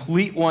does a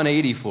complete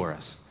 180 for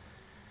us.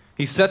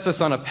 He sets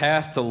us on a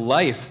path to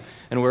life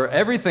and where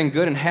everything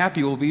good and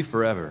happy will be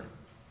forever.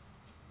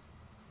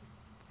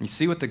 You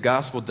see what the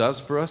gospel does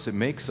for us? It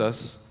makes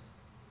us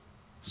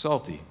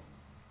salty.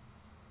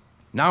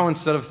 Now,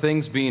 instead of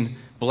things being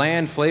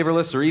bland,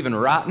 flavorless, or even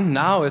rotten,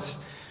 now it's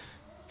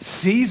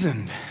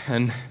seasoned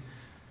and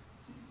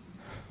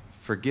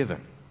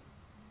forgiven,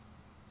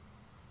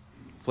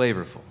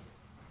 flavorful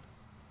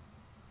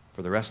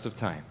for the rest of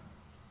time.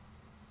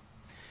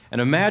 And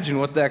imagine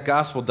what that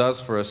gospel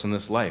does for us in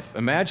this life.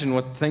 Imagine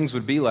what things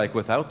would be like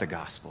without the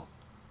gospel.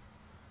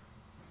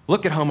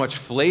 Look at how much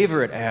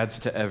flavor it adds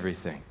to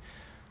everything.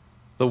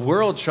 The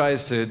world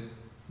tries to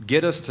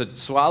get us to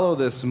swallow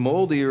this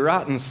moldy,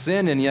 rotten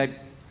sin, and yet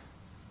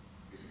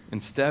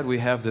instead we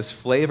have this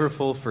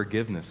flavorful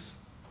forgiveness.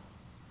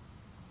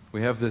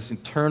 We have this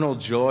eternal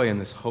joy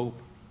and this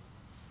hope.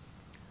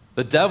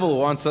 The devil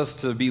wants us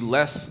to be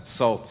less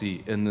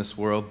salty in this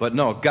world, but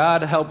no,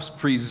 God helps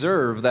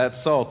preserve that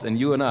salt in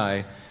you and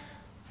I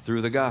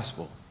through the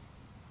gospel.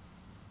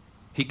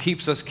 He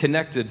keeps us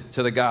connected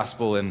to the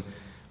gospel in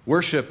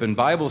worship and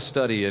Bible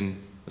study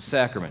and the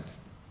sacrament,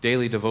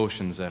 daily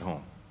devotions at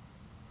home.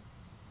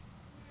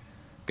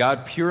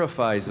 God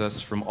purifies us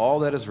from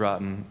all that is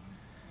rotten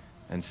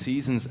and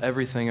seasons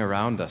everything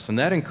around us. And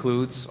that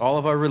includes all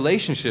of our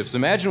relationships.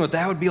 Imagine what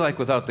that would be like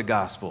without the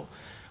gospel.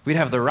 We'd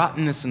have the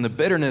rottenness and the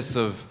bitterness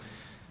of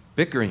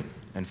bickering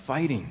and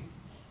fighting.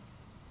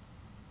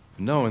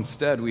 No,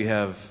 instead we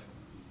have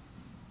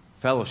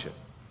fellowship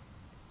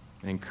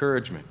and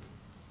encouragement.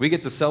 We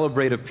get to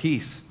celebrate a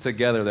peace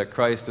together that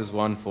Christ has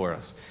won for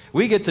us.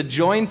 We get to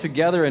join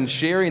together in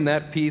sharing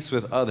that peace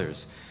with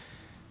others.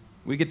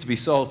 We get to be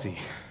salty.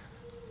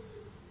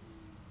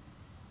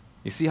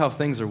 You see how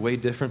things are way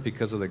different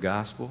because of the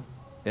gospel?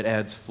 It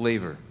adds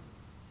flavor.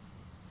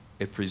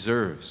 It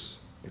preserves.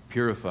 It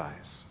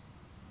purifies.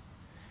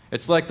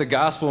 It's like the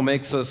gospel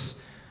makes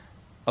us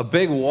a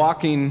big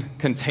walking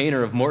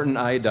container of Morton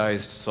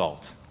iodized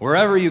salt.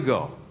 Wherever you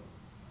go,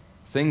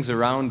 things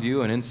around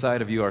you and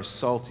inside of you are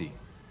salty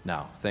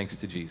now, thanks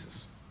to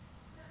Jesus.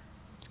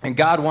 And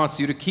God wants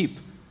you to keep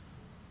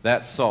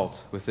that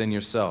salt within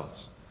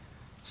yourselves.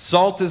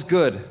 Salt is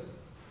good,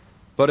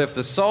 but if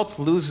the salt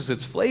loses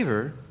its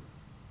flavor,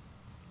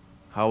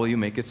 how will you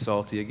make it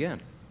salty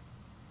again?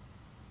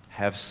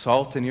 Have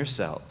salt in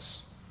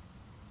yourselves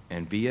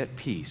and be at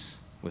peace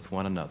with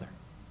one another.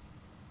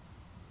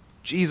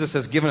 Jesus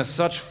has given us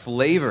such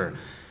flavor,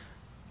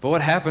 but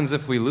what happens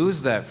if we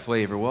lose that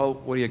flavor? Well,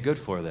 what are you good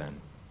for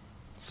then?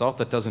 Salt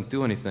that doesn't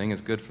do anything is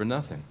good for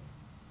nothing.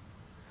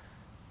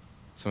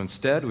 So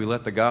instead, we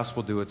let the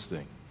gospel do its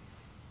thing.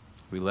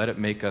 We let it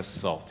make us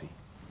salty.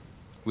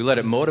 We let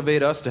it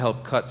motivate us to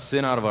help cut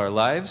sin out of our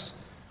lives.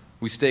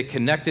 We stay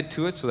connected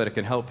to it so that it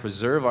can help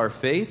preserve our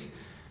faith.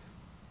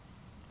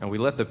 And we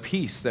let the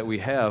peace that we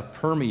have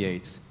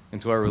permeate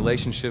into our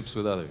relationships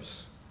with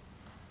others.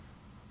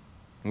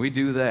 When we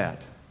do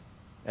that,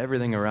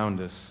 everything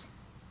around us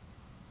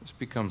just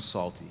becomes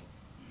salty.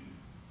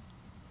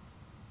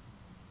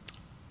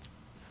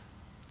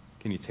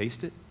 Can you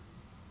taste it?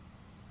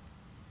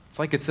 It's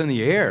like it's in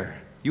the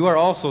air. You are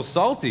also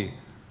salty.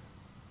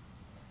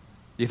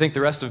 Do you think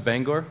the rest of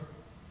Bangor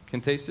can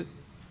taste it?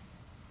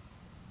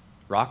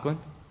 Rockland,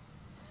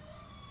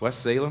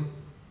 West Salem,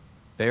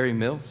 Barry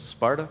Mills,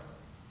 Sparta.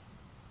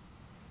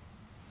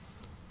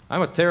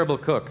 I'm a terrible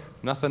cook.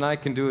 Nothing I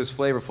can do is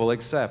flavorful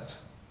except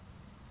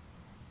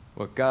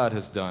what God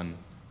has done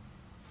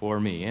for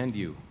me and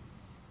you.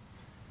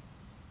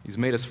 He's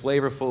made us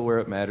flavorful where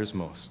it matters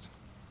most.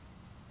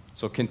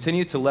 So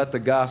continue to let the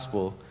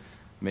gospel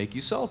make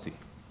you salty.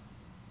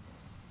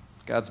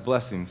 God's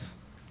blessings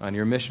on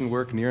your mission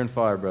work near and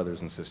far,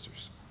 brothers and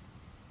sisters.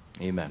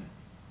 Amen.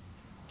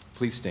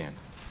 Please stand.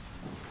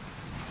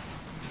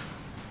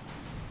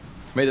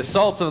 May the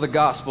salt of the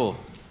gospel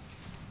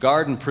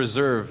guard and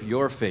preserve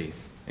your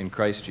faith in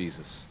Christ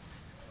Jesus.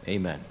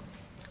 Amen.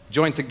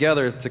 Join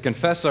together to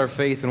confess our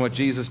faith in what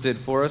Jesus did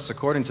for us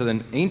according to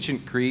the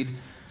ancient creed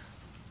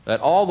that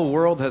all the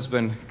world has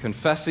been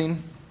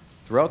confessing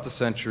throughout the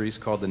centuries,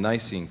 called the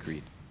Nicene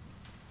Creed.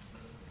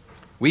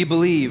 We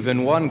believe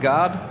in one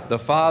God, the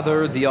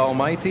Father, the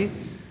Almighty,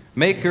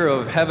 maker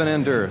of heaven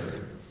and earth,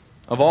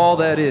 of all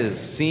that is,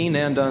 seen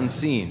and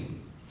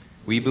unseen.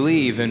 We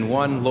believe in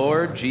one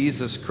Lord,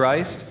 Jesus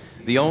Christ,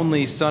 the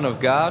only Son of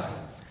God,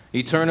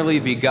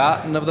 eternally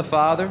begotten of the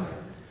Father,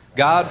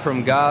 God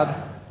from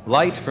God,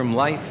 light from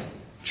light,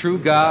 true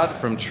God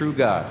from true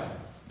God,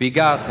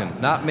 begotten,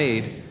 not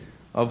made,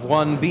 of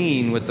one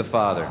being with the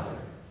Father.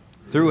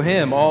 Through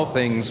him all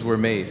things were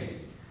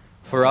made.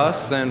 For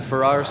us and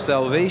for our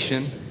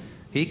salvation,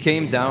 he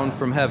came down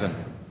from heaven,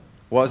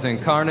 was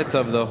incarnate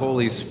of the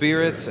Holy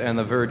Spirit and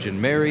the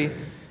Virgin Mary,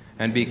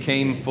 and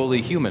became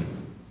fully human.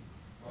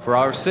 For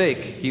our sake,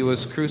 he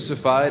was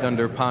crucified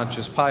under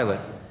Pontius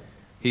Pilate.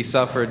 He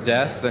suffered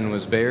death and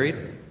was buried.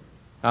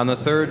 On the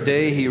third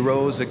day, he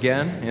rose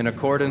again in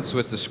accordance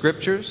with the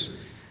Scriptures.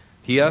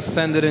 He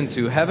ascended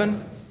into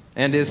heaven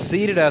and is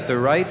seated at the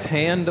right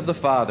hand of the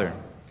Father.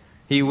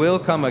 He will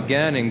come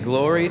again in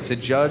glory to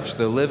judge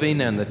the living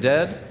and the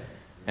dead,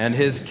 and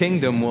his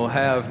kingdom will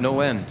have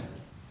no end.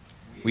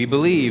 We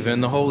believe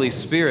in the Holy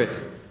Spirit,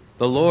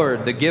 the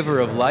Lord, the giver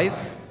of life,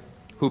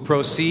 who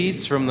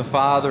proceeds from the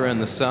Father and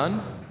the Son,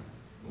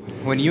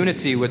 when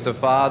unity with the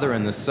Father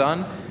and the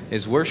Son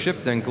is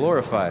worshipped and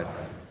glorified,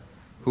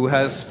 who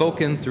has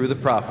spoken through the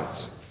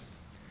prophets.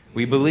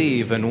 We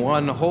believe in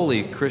one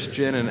holy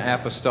Christian and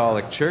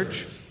apostolic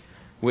church.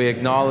 We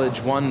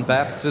acknowledge one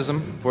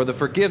baptism for the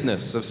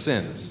forgiveness of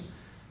sins.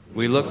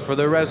 We look for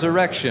the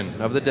resurrection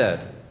of the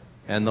dead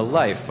and the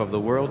life of the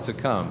world to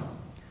come.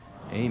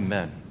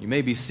 Amen. You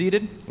may be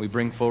seated. We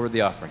bring forward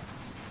the offering.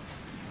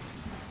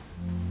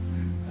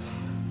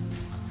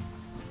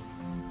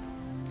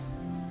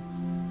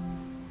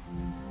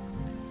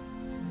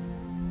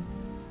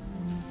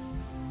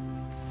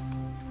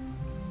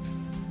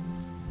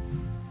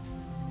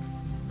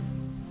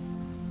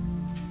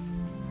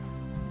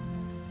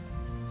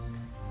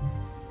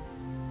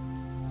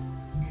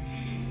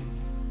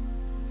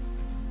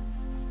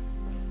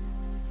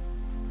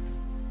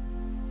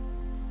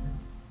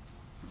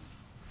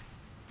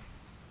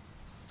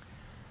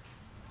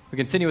 We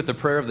continue with the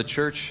prayer of the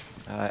church.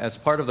 As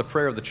part of the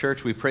prayer of the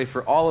church, we pray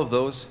for all of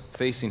those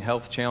facing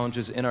health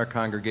challenges in our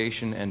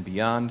congregation and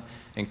beyond,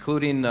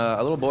 including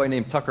a little boy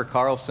named Tucker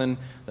Carlson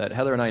that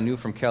Heather and I knew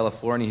from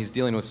California. He's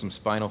dealing with some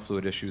spinal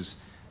fluid issues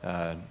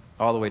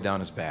all the way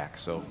down his back,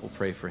 so we'll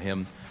pray for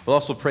him. We'll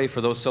also pray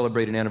for those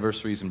celebrating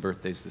anniversaries and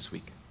birthdays this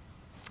week.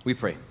 We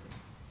pray.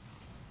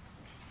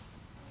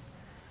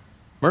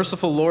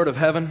 Merciful Lord of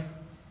heaven,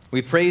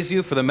 we praise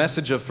you for the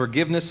message of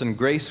forgiveness and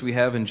grace we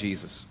have in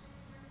Jesus.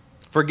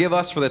 Forgive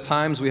us for the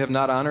times we have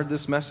not honored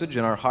this message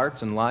in our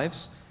hearts and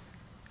lives,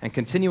 and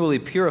continually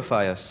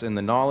purify us in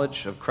the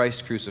knowledge of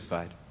Christ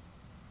crucified.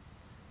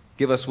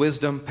 Give us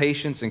wisdom,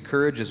 patience, and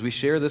courage as we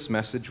share this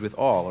message with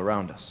all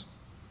around us.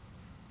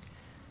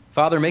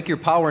 Father, make your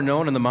power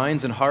known in the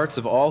minds and hearts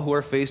of all who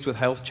are faced with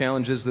health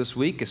challenges this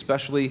week,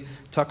 especially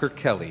Tucker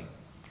Kelly,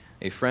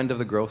 a friend of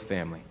the Growth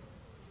family.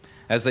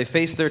 As they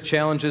face their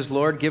challenges,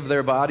 Lord, give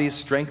their bodies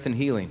strength and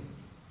healing.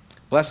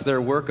 Bless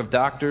their work of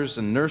doctors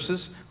and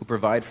nurses who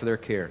provide for their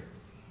care.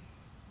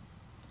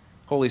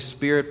 Holy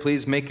Spirit,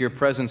 please make your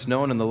presence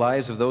known in the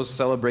lives of those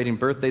celebrating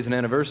birthdays and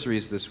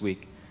anniversaries this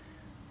week,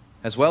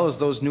 as well as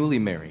those newly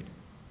married.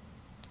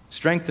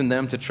 Strengthen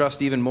them to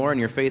trust even more in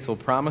your faithful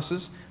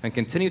promises and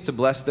continue to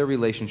bless their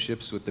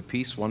relationships with the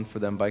peace won for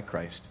them by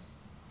Christ.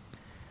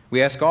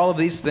 We ask all of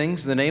these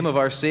things in the name of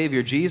our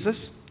Savior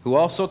Jesus, who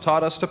also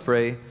taught us to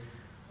pray,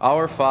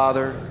 Our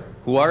Father,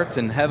 who art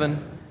in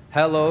heaven,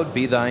 hallowed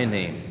be thy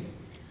name.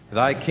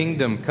 Thy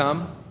kingdom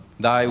come,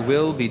 thy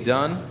will be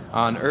done,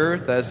 on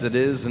earth as it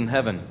is in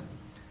heaven.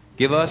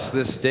 Give us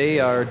this day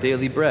our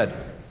daily bread,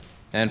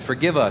 and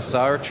forgive us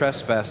our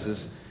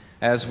trespasses,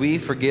 as we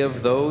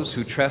forgive those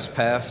who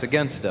trespass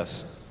against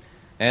us.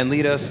 And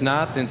lead us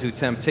not into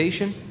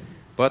temptation,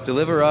 but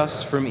deliver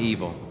us from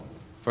evil.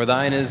 For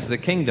thine is the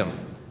kingdom,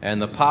 and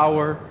the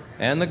power,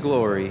 and the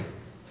glory,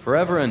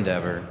 forever and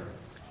ever.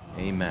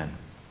 Amen.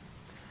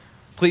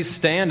 Please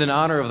stand in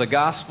honor of the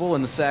gospel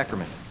and the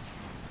sacrament.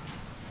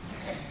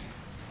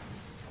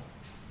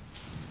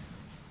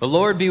 The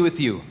Lord be with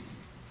you.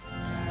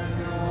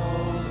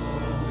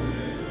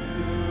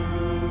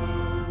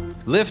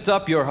 Lift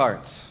up your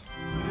hearts.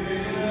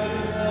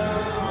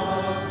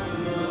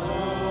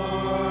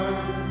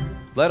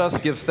 Let us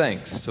give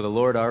thanks to the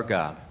Lord our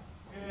God.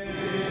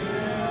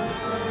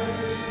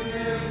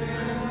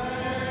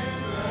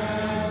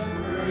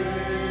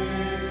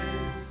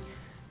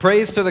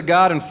 Praise to the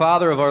God and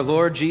Father of our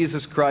Lord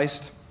Jesus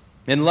Christ.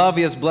 In love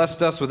he has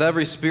blessed us with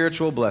every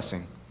spiritual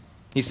blessing.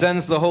 He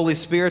sends the Holy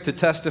Spirit to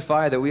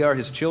testify that we are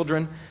his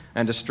children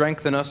and to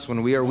strengthen us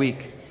when we are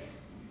weak.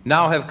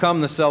 Now have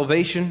come the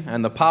salvation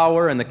and the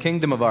power and the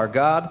kingdom of our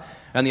God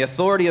and the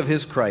authority of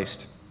his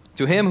Christ.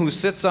 To him who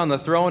sits on the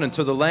throne and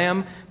to the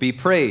Lamb be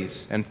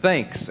praise and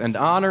thanks and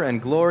honor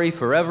and glory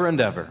forever and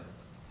ever.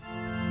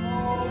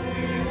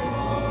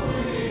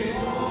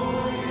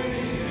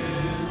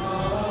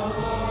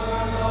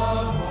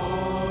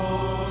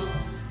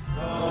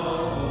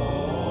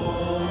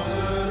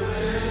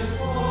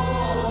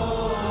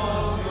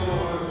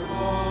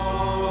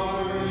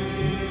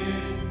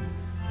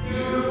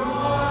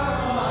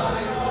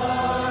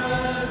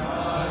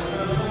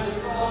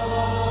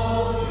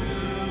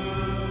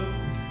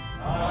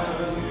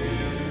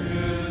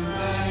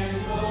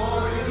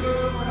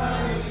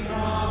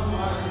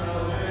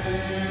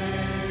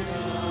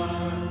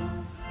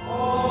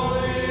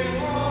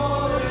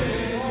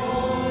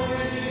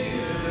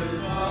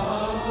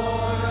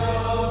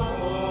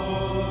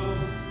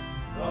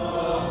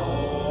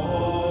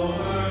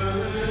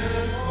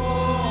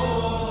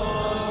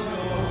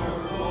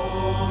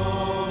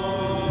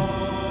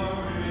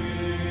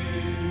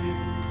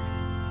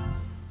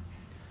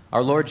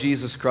 Our Lord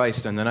Jesus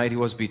Christ, on the night he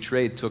was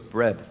betrayed, took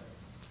bread.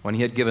 When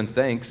he had given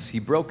thanks, he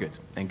broke it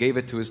and gave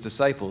it to his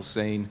disciples,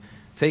 saying,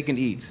 Take and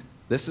eat.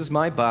 This is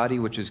my body,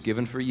 which is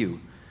given for you.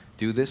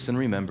 Do this in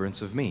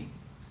remembrance of me.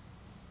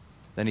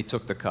 Then he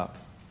took the cup,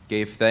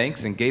 gave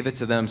thanks, and gave it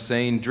to them,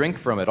 saying, Drink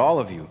from it, all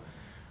of you.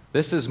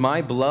 This is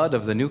my blood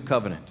of the new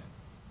covenant,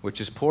 which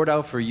is poured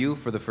out for you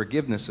for the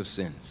forgiveness of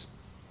sins.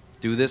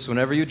 Do this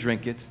whenever you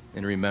drink it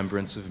in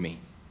remembrance of me.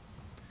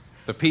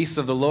 The peace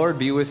of the Lord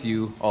be with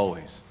you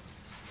always.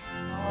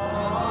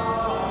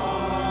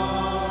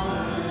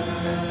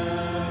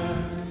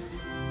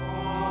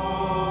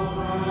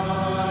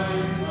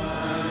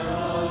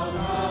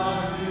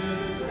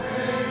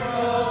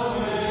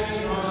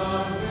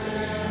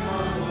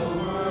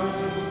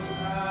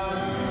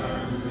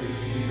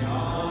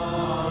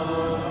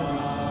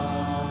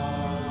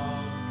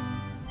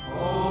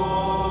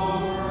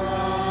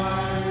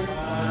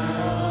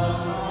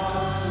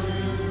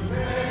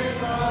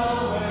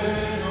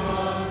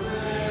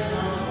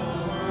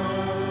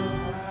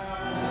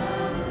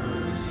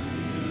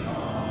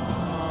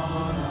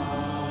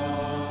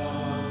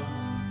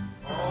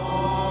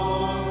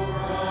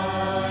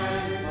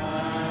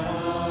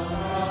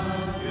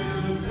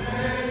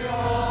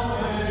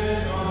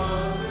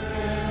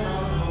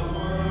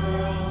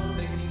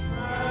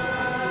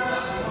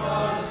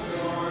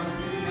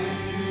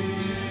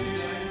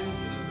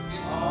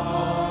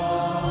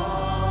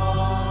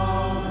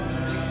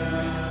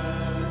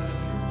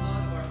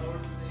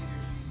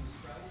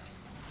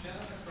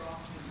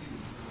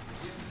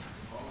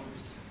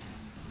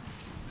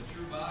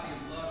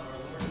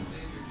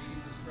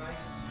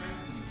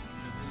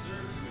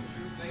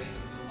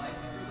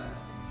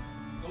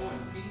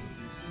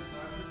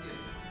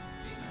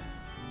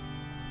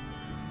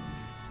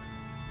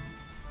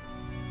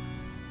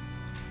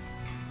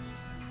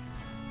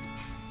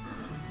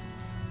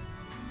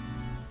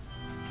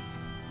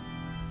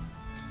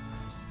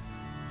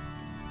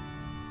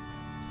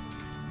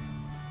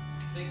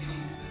 Take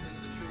and eat. This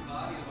is the true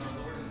body of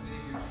our Lord and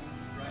Savior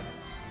Jesus Christ,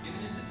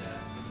 given into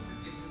death for the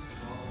forgiveness of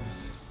all our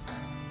sins.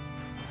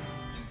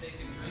 And take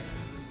and drink.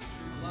 This is the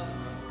true blood of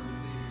our Lord and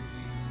Savior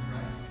Jesus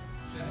Christ,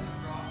 shed on the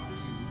cross for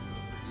you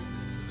for the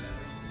forgiveness of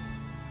every sin.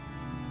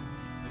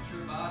 The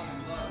true body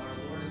and blood of our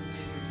Lord and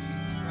Savior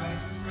Jesus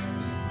Christ,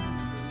 strengthen you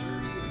and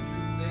preserve you in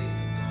true faith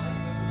unto life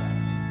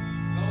everlasting.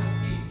 Go in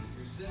peace.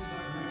 Your sins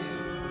are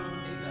forgiven.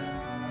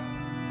 Amen.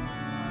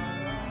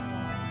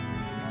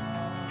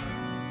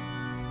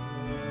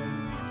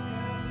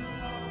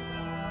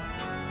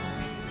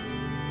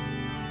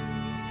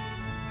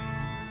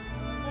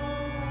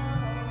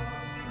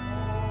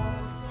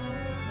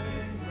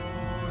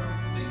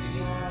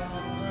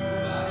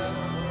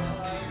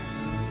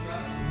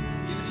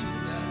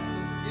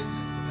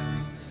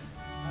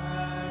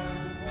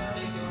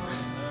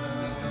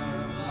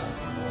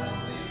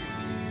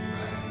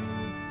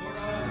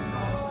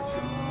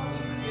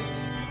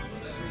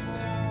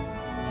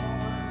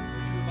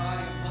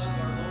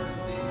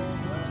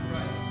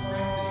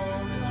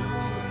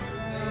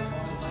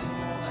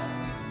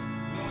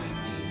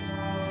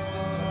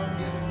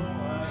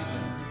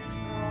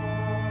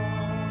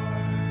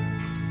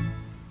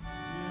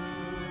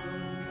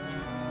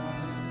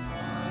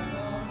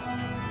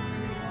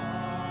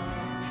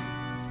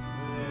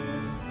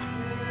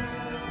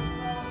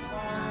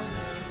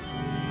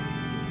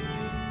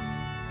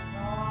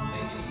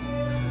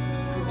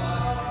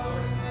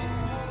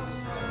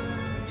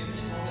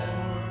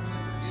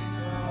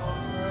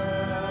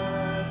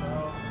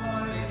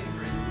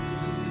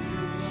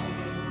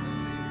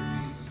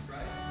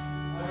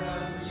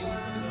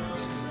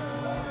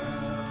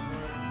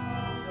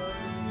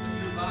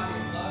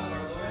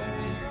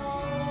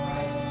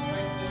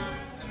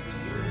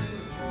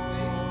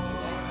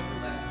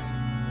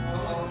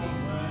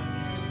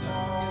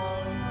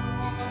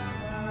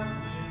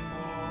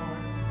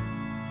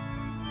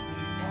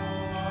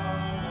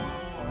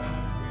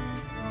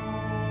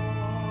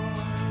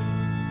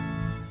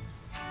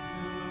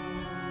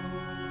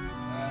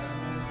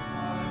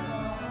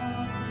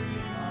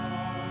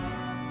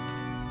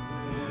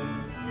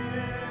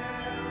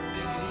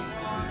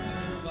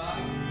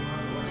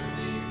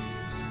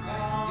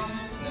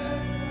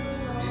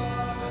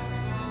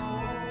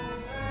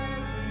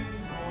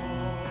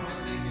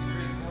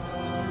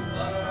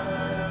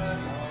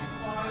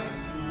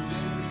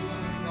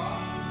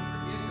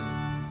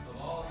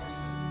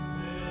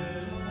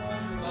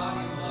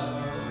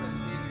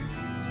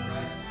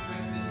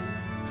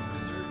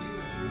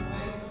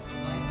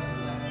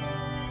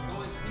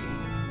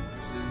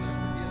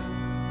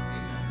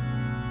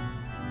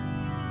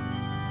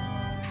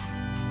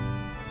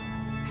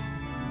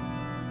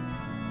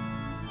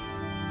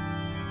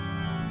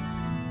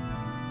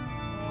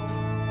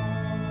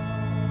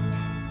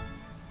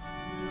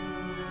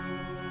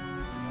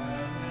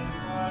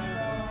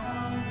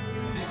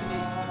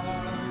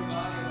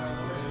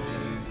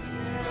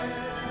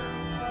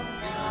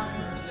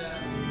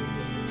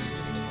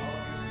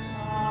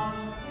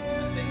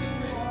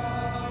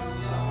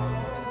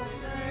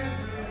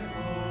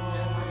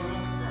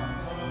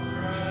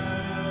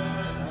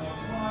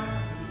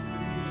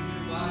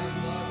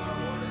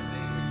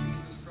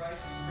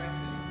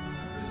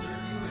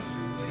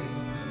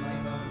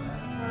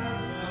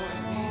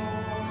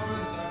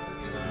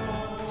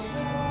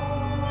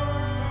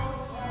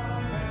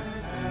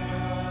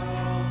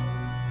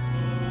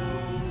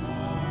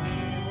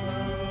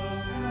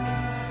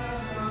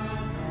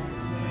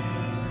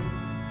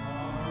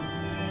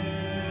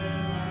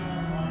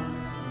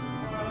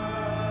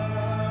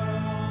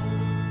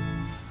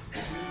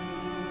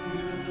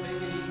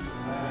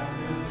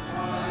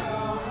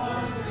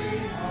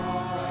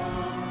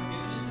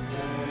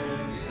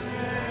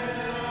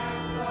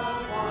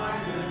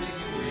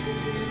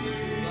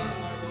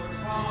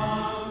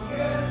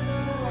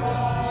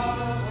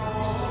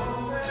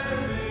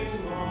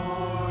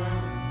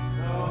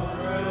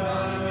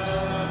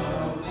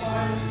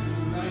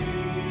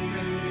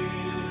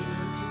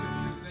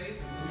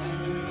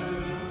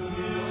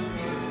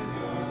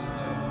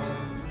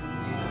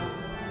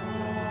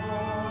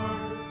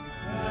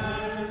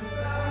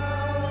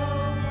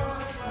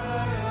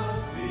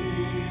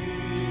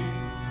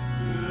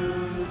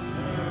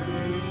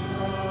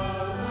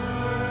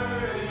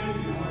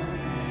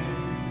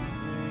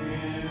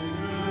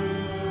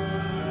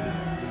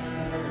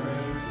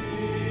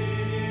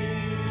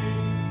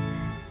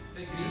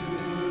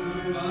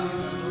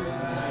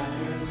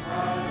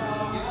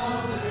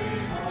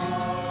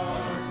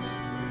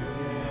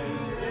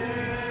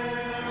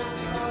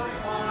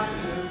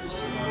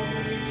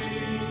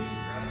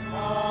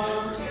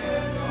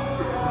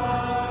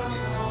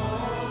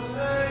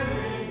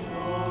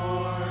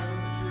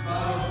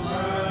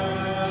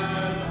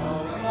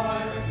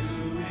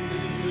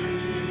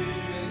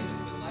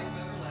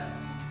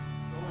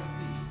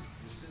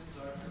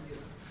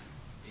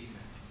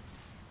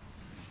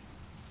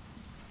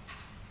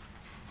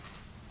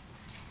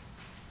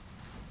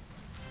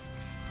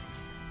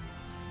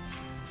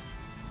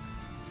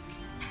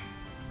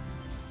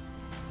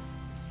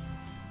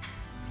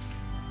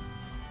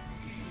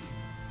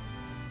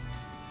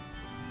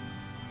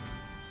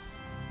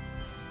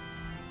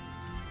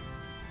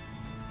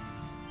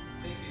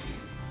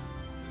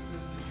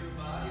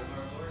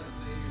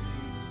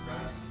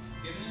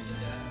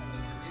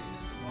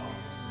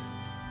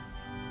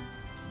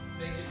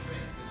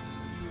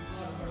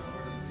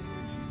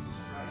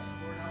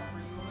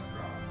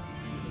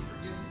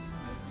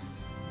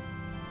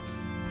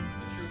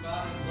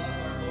 body and blood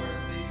of our Lord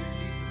and Savior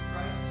Jesus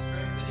Christ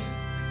strengthen you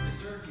and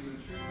preserve you in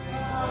true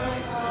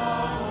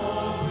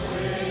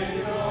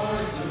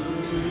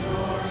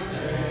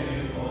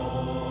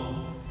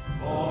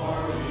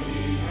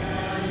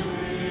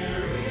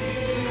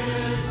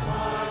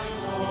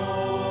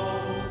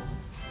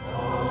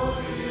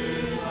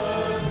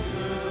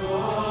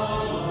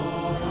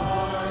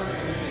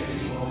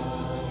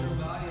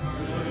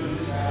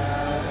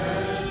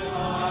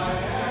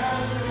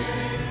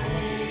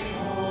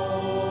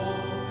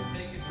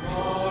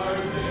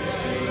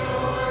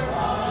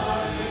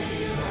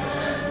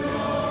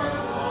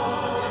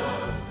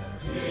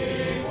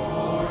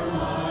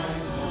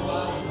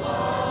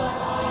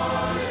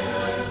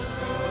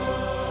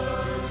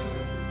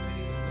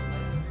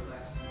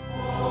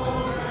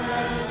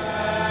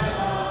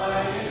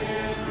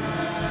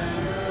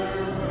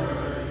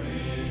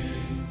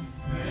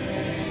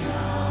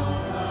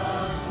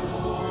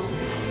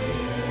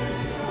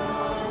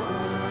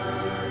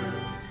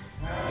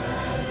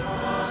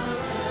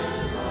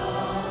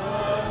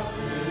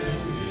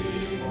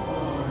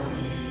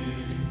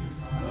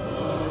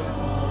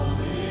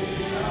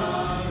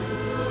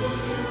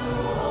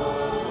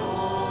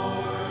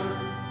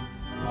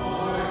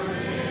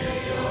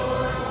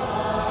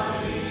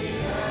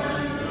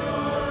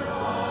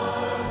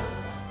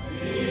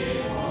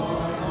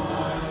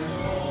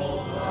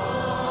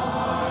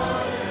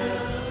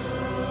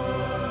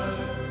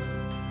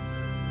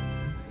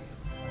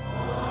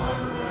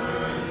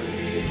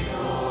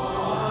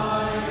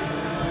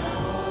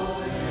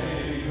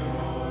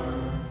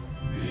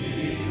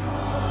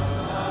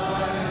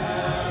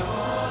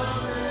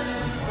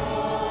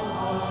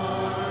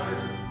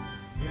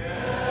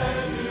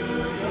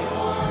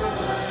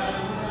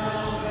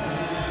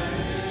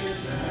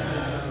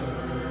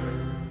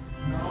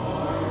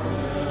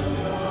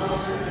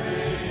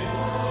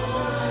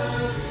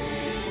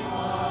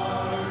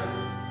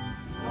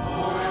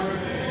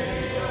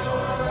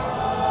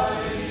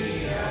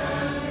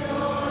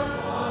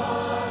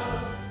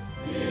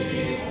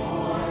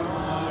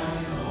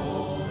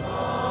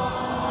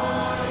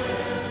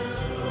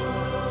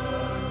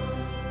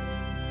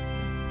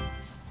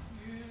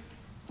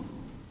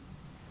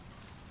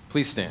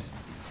Please stand.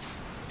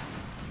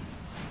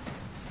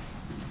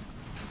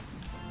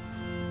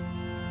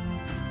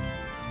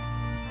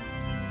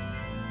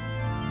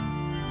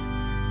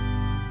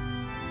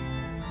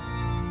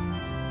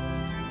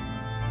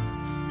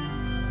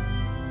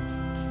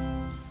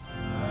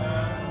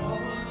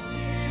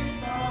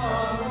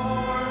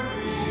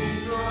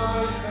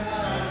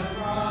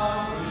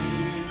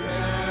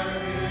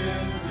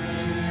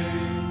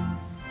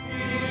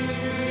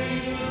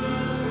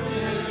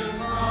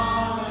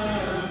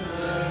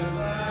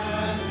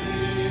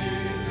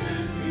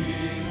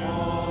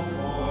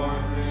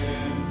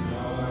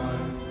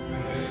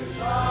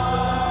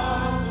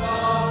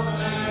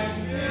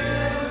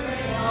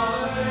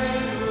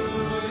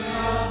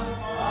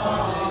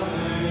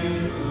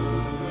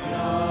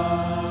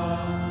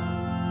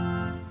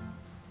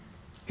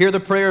 Hear the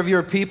prayer of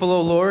your people,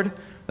 O Lord,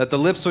 that the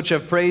lips which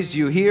have praised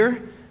you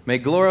here may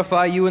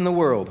glorify you in the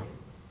world,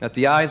 that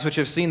the eyes which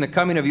have seen the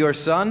coming of your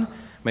Son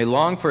may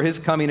long for his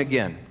coming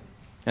again,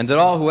 and that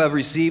all who have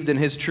received in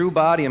his true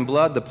body and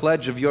blood the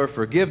pledge of your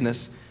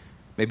forgiveness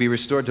may be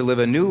restored to live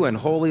a new and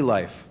holy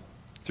life,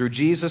 through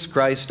Jesus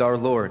Christ our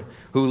Lord,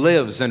 who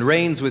lives and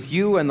reigns with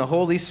you and the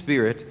Holy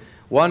Spirit,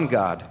 one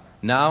God,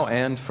 now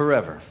and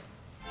forever.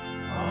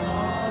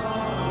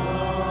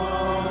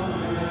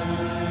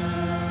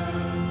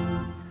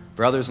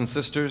 Brothers and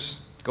sisters,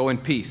 go in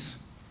peace,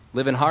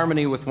 live in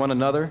harmony with one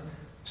another,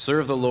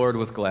 serve the Lord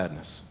with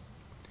gladness.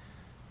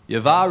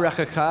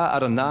 Yevarechecha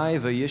Adonai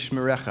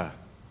v'yishmerecha,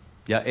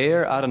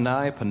 Ya'er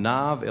Adonai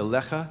panav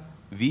elecha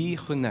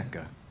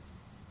v'chuneka,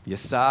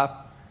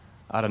 Yasap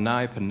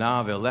Adonai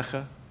panav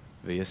elecha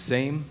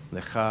v'yasem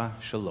lecha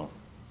shalom.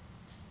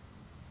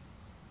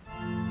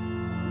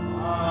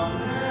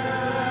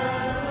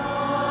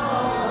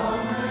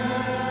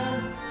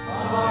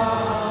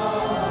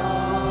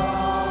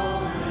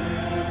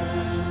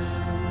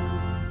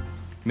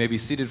 You may be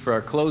seated for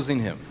our closing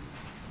hymn.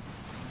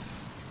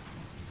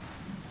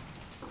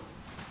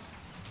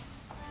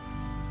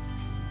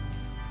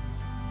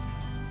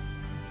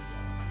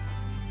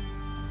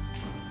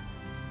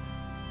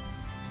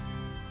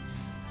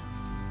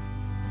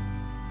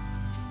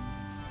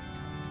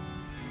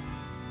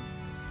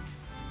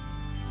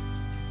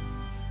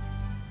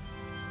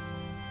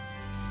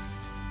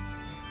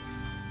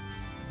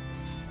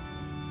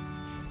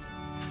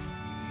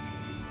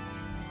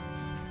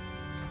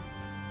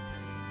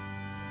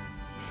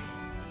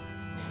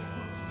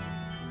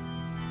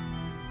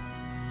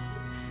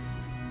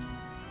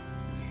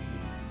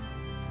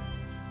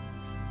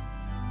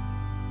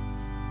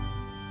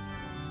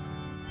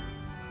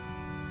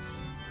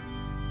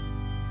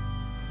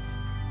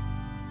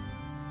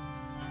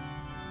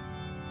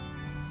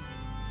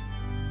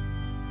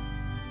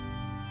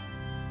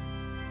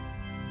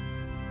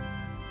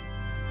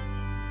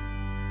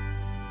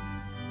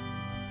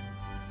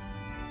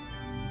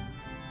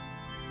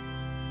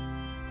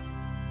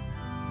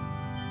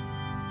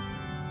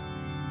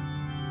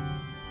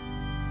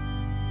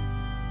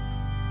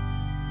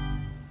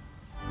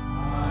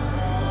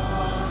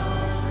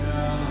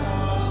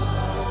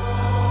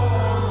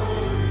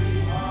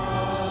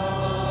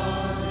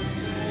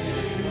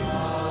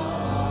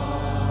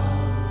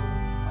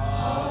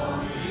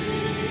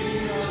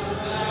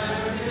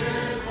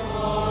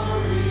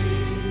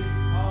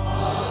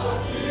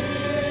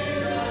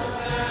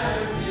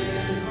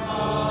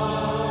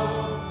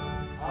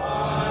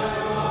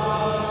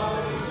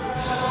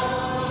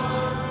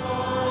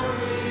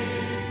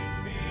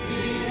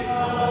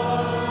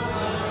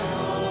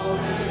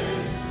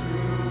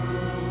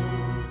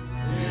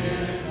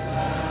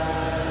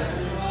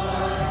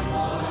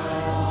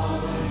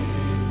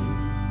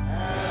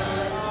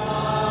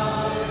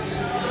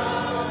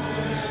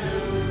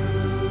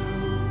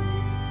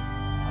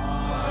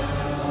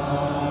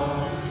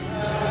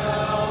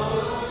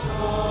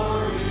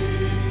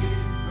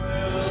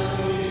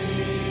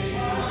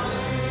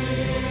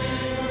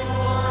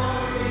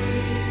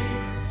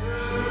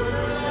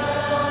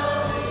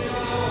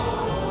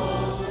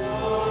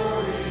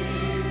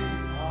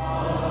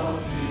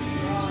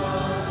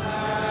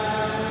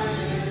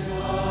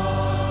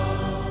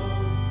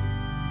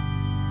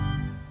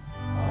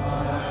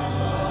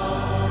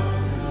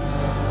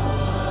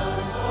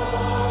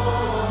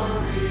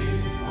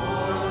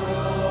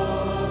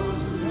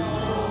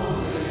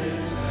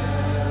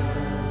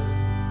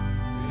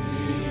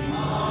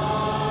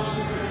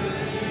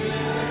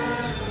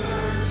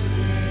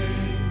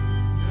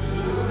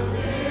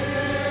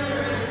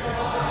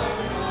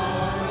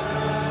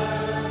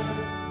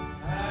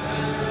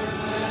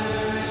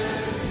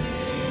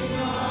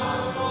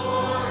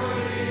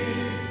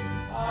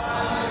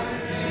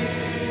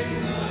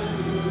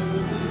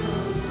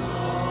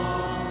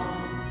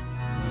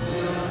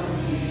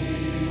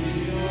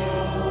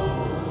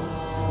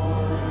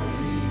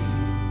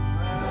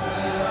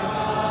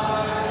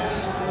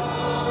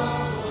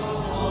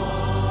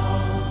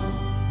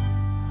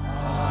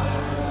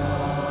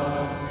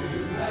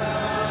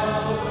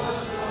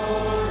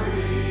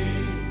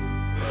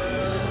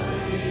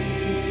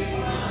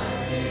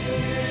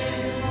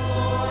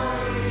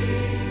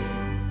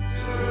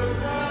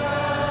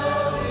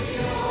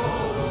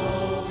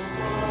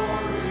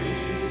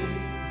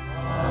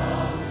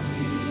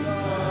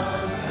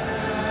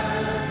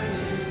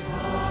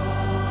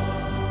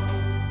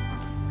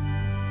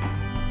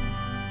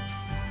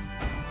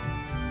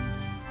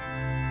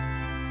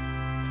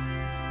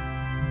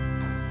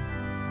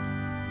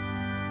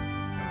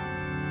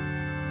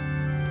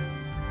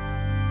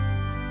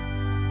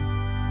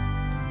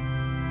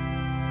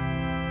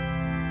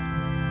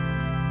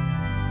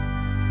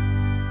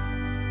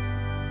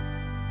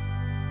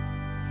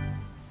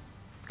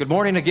 Good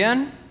morning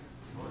again.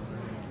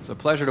 It's a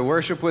pleasure to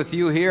worship with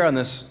you here on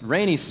this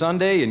rainy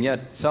Sunday and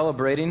yet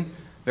celebrating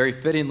very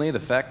fittingly the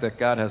fact that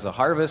God has a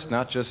harvest,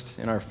 not just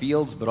in our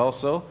fields, but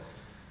also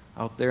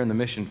out there in the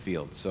mission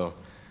field. So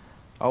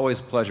always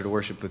a pleasure to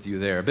worship with you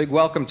there. A big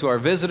welcome to our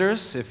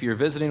visitors. If you're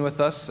visiting with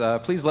us,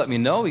 please let me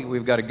know.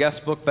 We've got a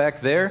guest book back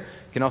there.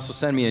 You can also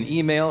send me an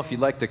email if you'd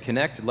like to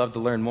connect. I'd love to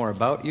learn more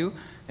about you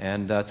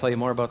and tell you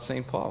more about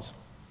St. Paul's.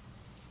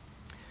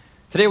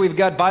 Today we've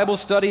got Bible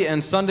study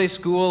and Sunday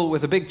school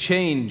with a big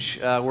change.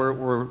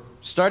 We're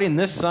starting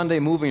this Sunday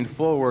moving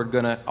forward,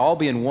 going to all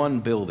be in one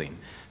building.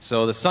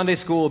 So the Sunday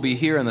school will be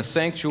here in the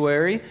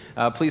sanctuary.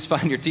 Please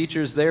find your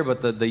teachers there,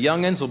 but the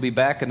youngins will be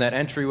back in that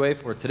entryway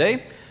for today.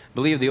 I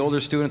believe the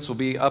older students will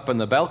be up in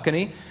the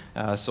balcony,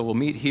 so we'll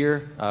meet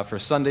here for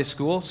Sunday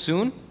school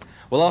soon.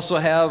 We'll also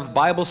have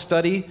Bible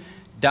study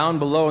down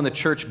below in the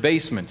church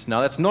basement. Now,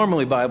 that's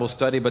normally Bible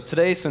study, but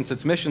today, since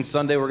it's Mission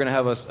Sunday, we're going to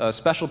have a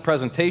special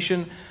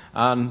presentation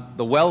on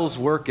the Wells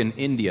work in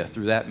India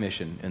through that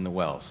mission in the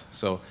Wells.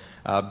 So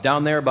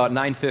down there about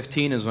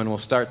 9:15 is when we'll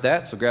start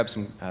that, so grab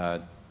some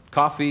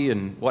coffee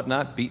and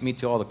whatnot, beat me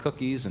to all the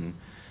cookies, and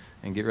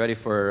get ready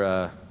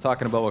for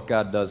talking about what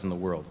God does in the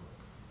world.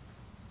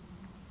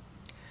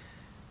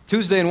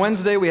 Tuesday and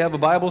Wednesday, we have a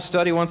Bible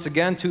study once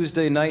again.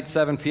 Tuesday night,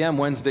 7 p.m.,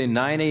 Wednesday,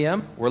 9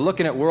 a.m. We're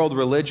looking at world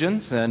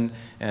religions, and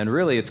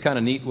really it's kind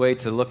of a neat way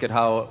to look at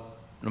how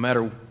no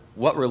matter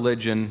what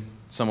religion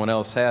someone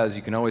else has,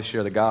 you can always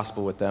share the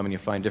gospel with them, and you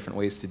find different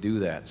ways to do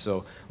that.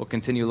 So we'll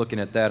continue looking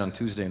at that on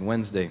Tuesday and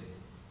Wednesday.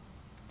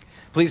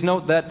 Please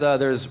note that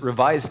there's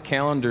revised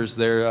calendars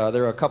there.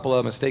 There are a couple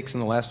of mistakes in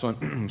the last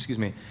one. Excuse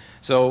me.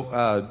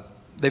 So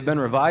they've been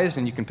revised,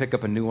 and you can pick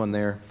up a new one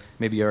there.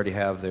 Maybe you already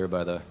have there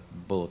by the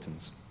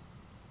bulletins.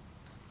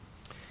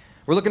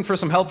 We're looking for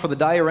some help for the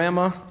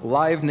diorama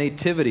Live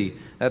Nativity.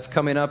 That's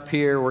coming up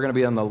here. We're going to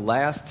be on the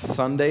last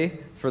Sunday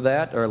for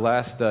that, or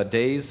last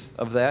days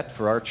of that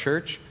for our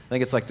church. I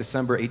think it's like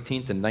December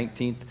 18th and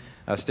 19th.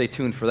 Stay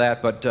tuned for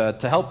that. But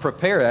to help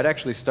prepare, that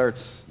actually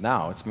starts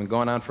now. It's been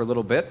going on for a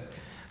little bit.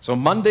 So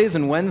Mondays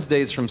and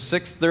Wednesdays from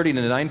 6:30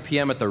 to 9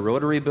 p.m. at the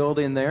Rotary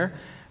Building there.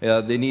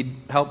 They need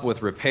help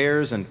with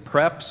repairs and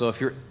prep. So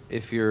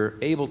if you're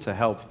able to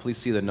help, please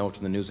see the note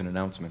in the news and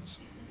announcements.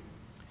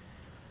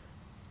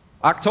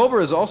 October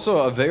is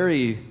also a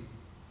very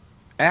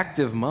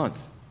active month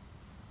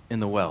in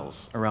the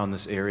Wells around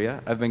this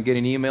area. I've been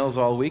getting emails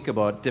all week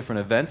about different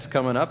events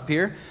coming up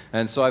here,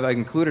 and so I've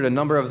included a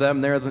number of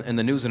them there in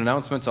the news and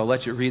announcements. I'll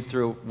let you read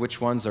through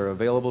which ones are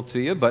available to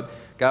you, but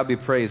God be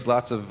praised,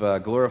 lots of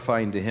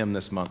glorifying to Him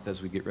this month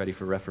as we get ready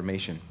for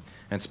Reformation.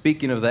 And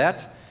speaking of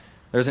that,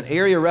 there's an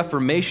area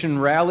Reformation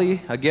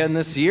rally again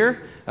this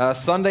year,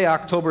 Sunday,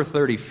 October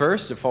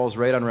 31st. It falls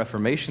right on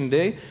Reformation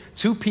Day,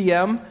 2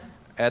 p.m.,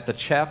 at the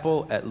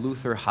chapel at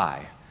Luther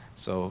High.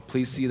 So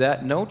please see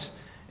that note,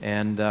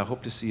 and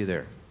hope to see you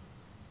there.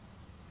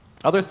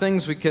 Other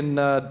things we can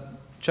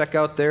check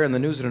out there in the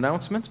news and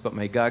announcements, but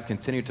may God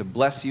continue to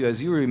bless you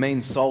as you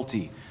remain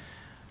salty,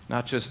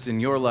 not just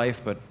in your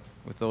life, but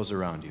with those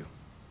around you.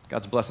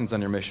 God's blessings on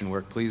your mission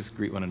work. Please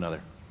greet one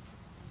another.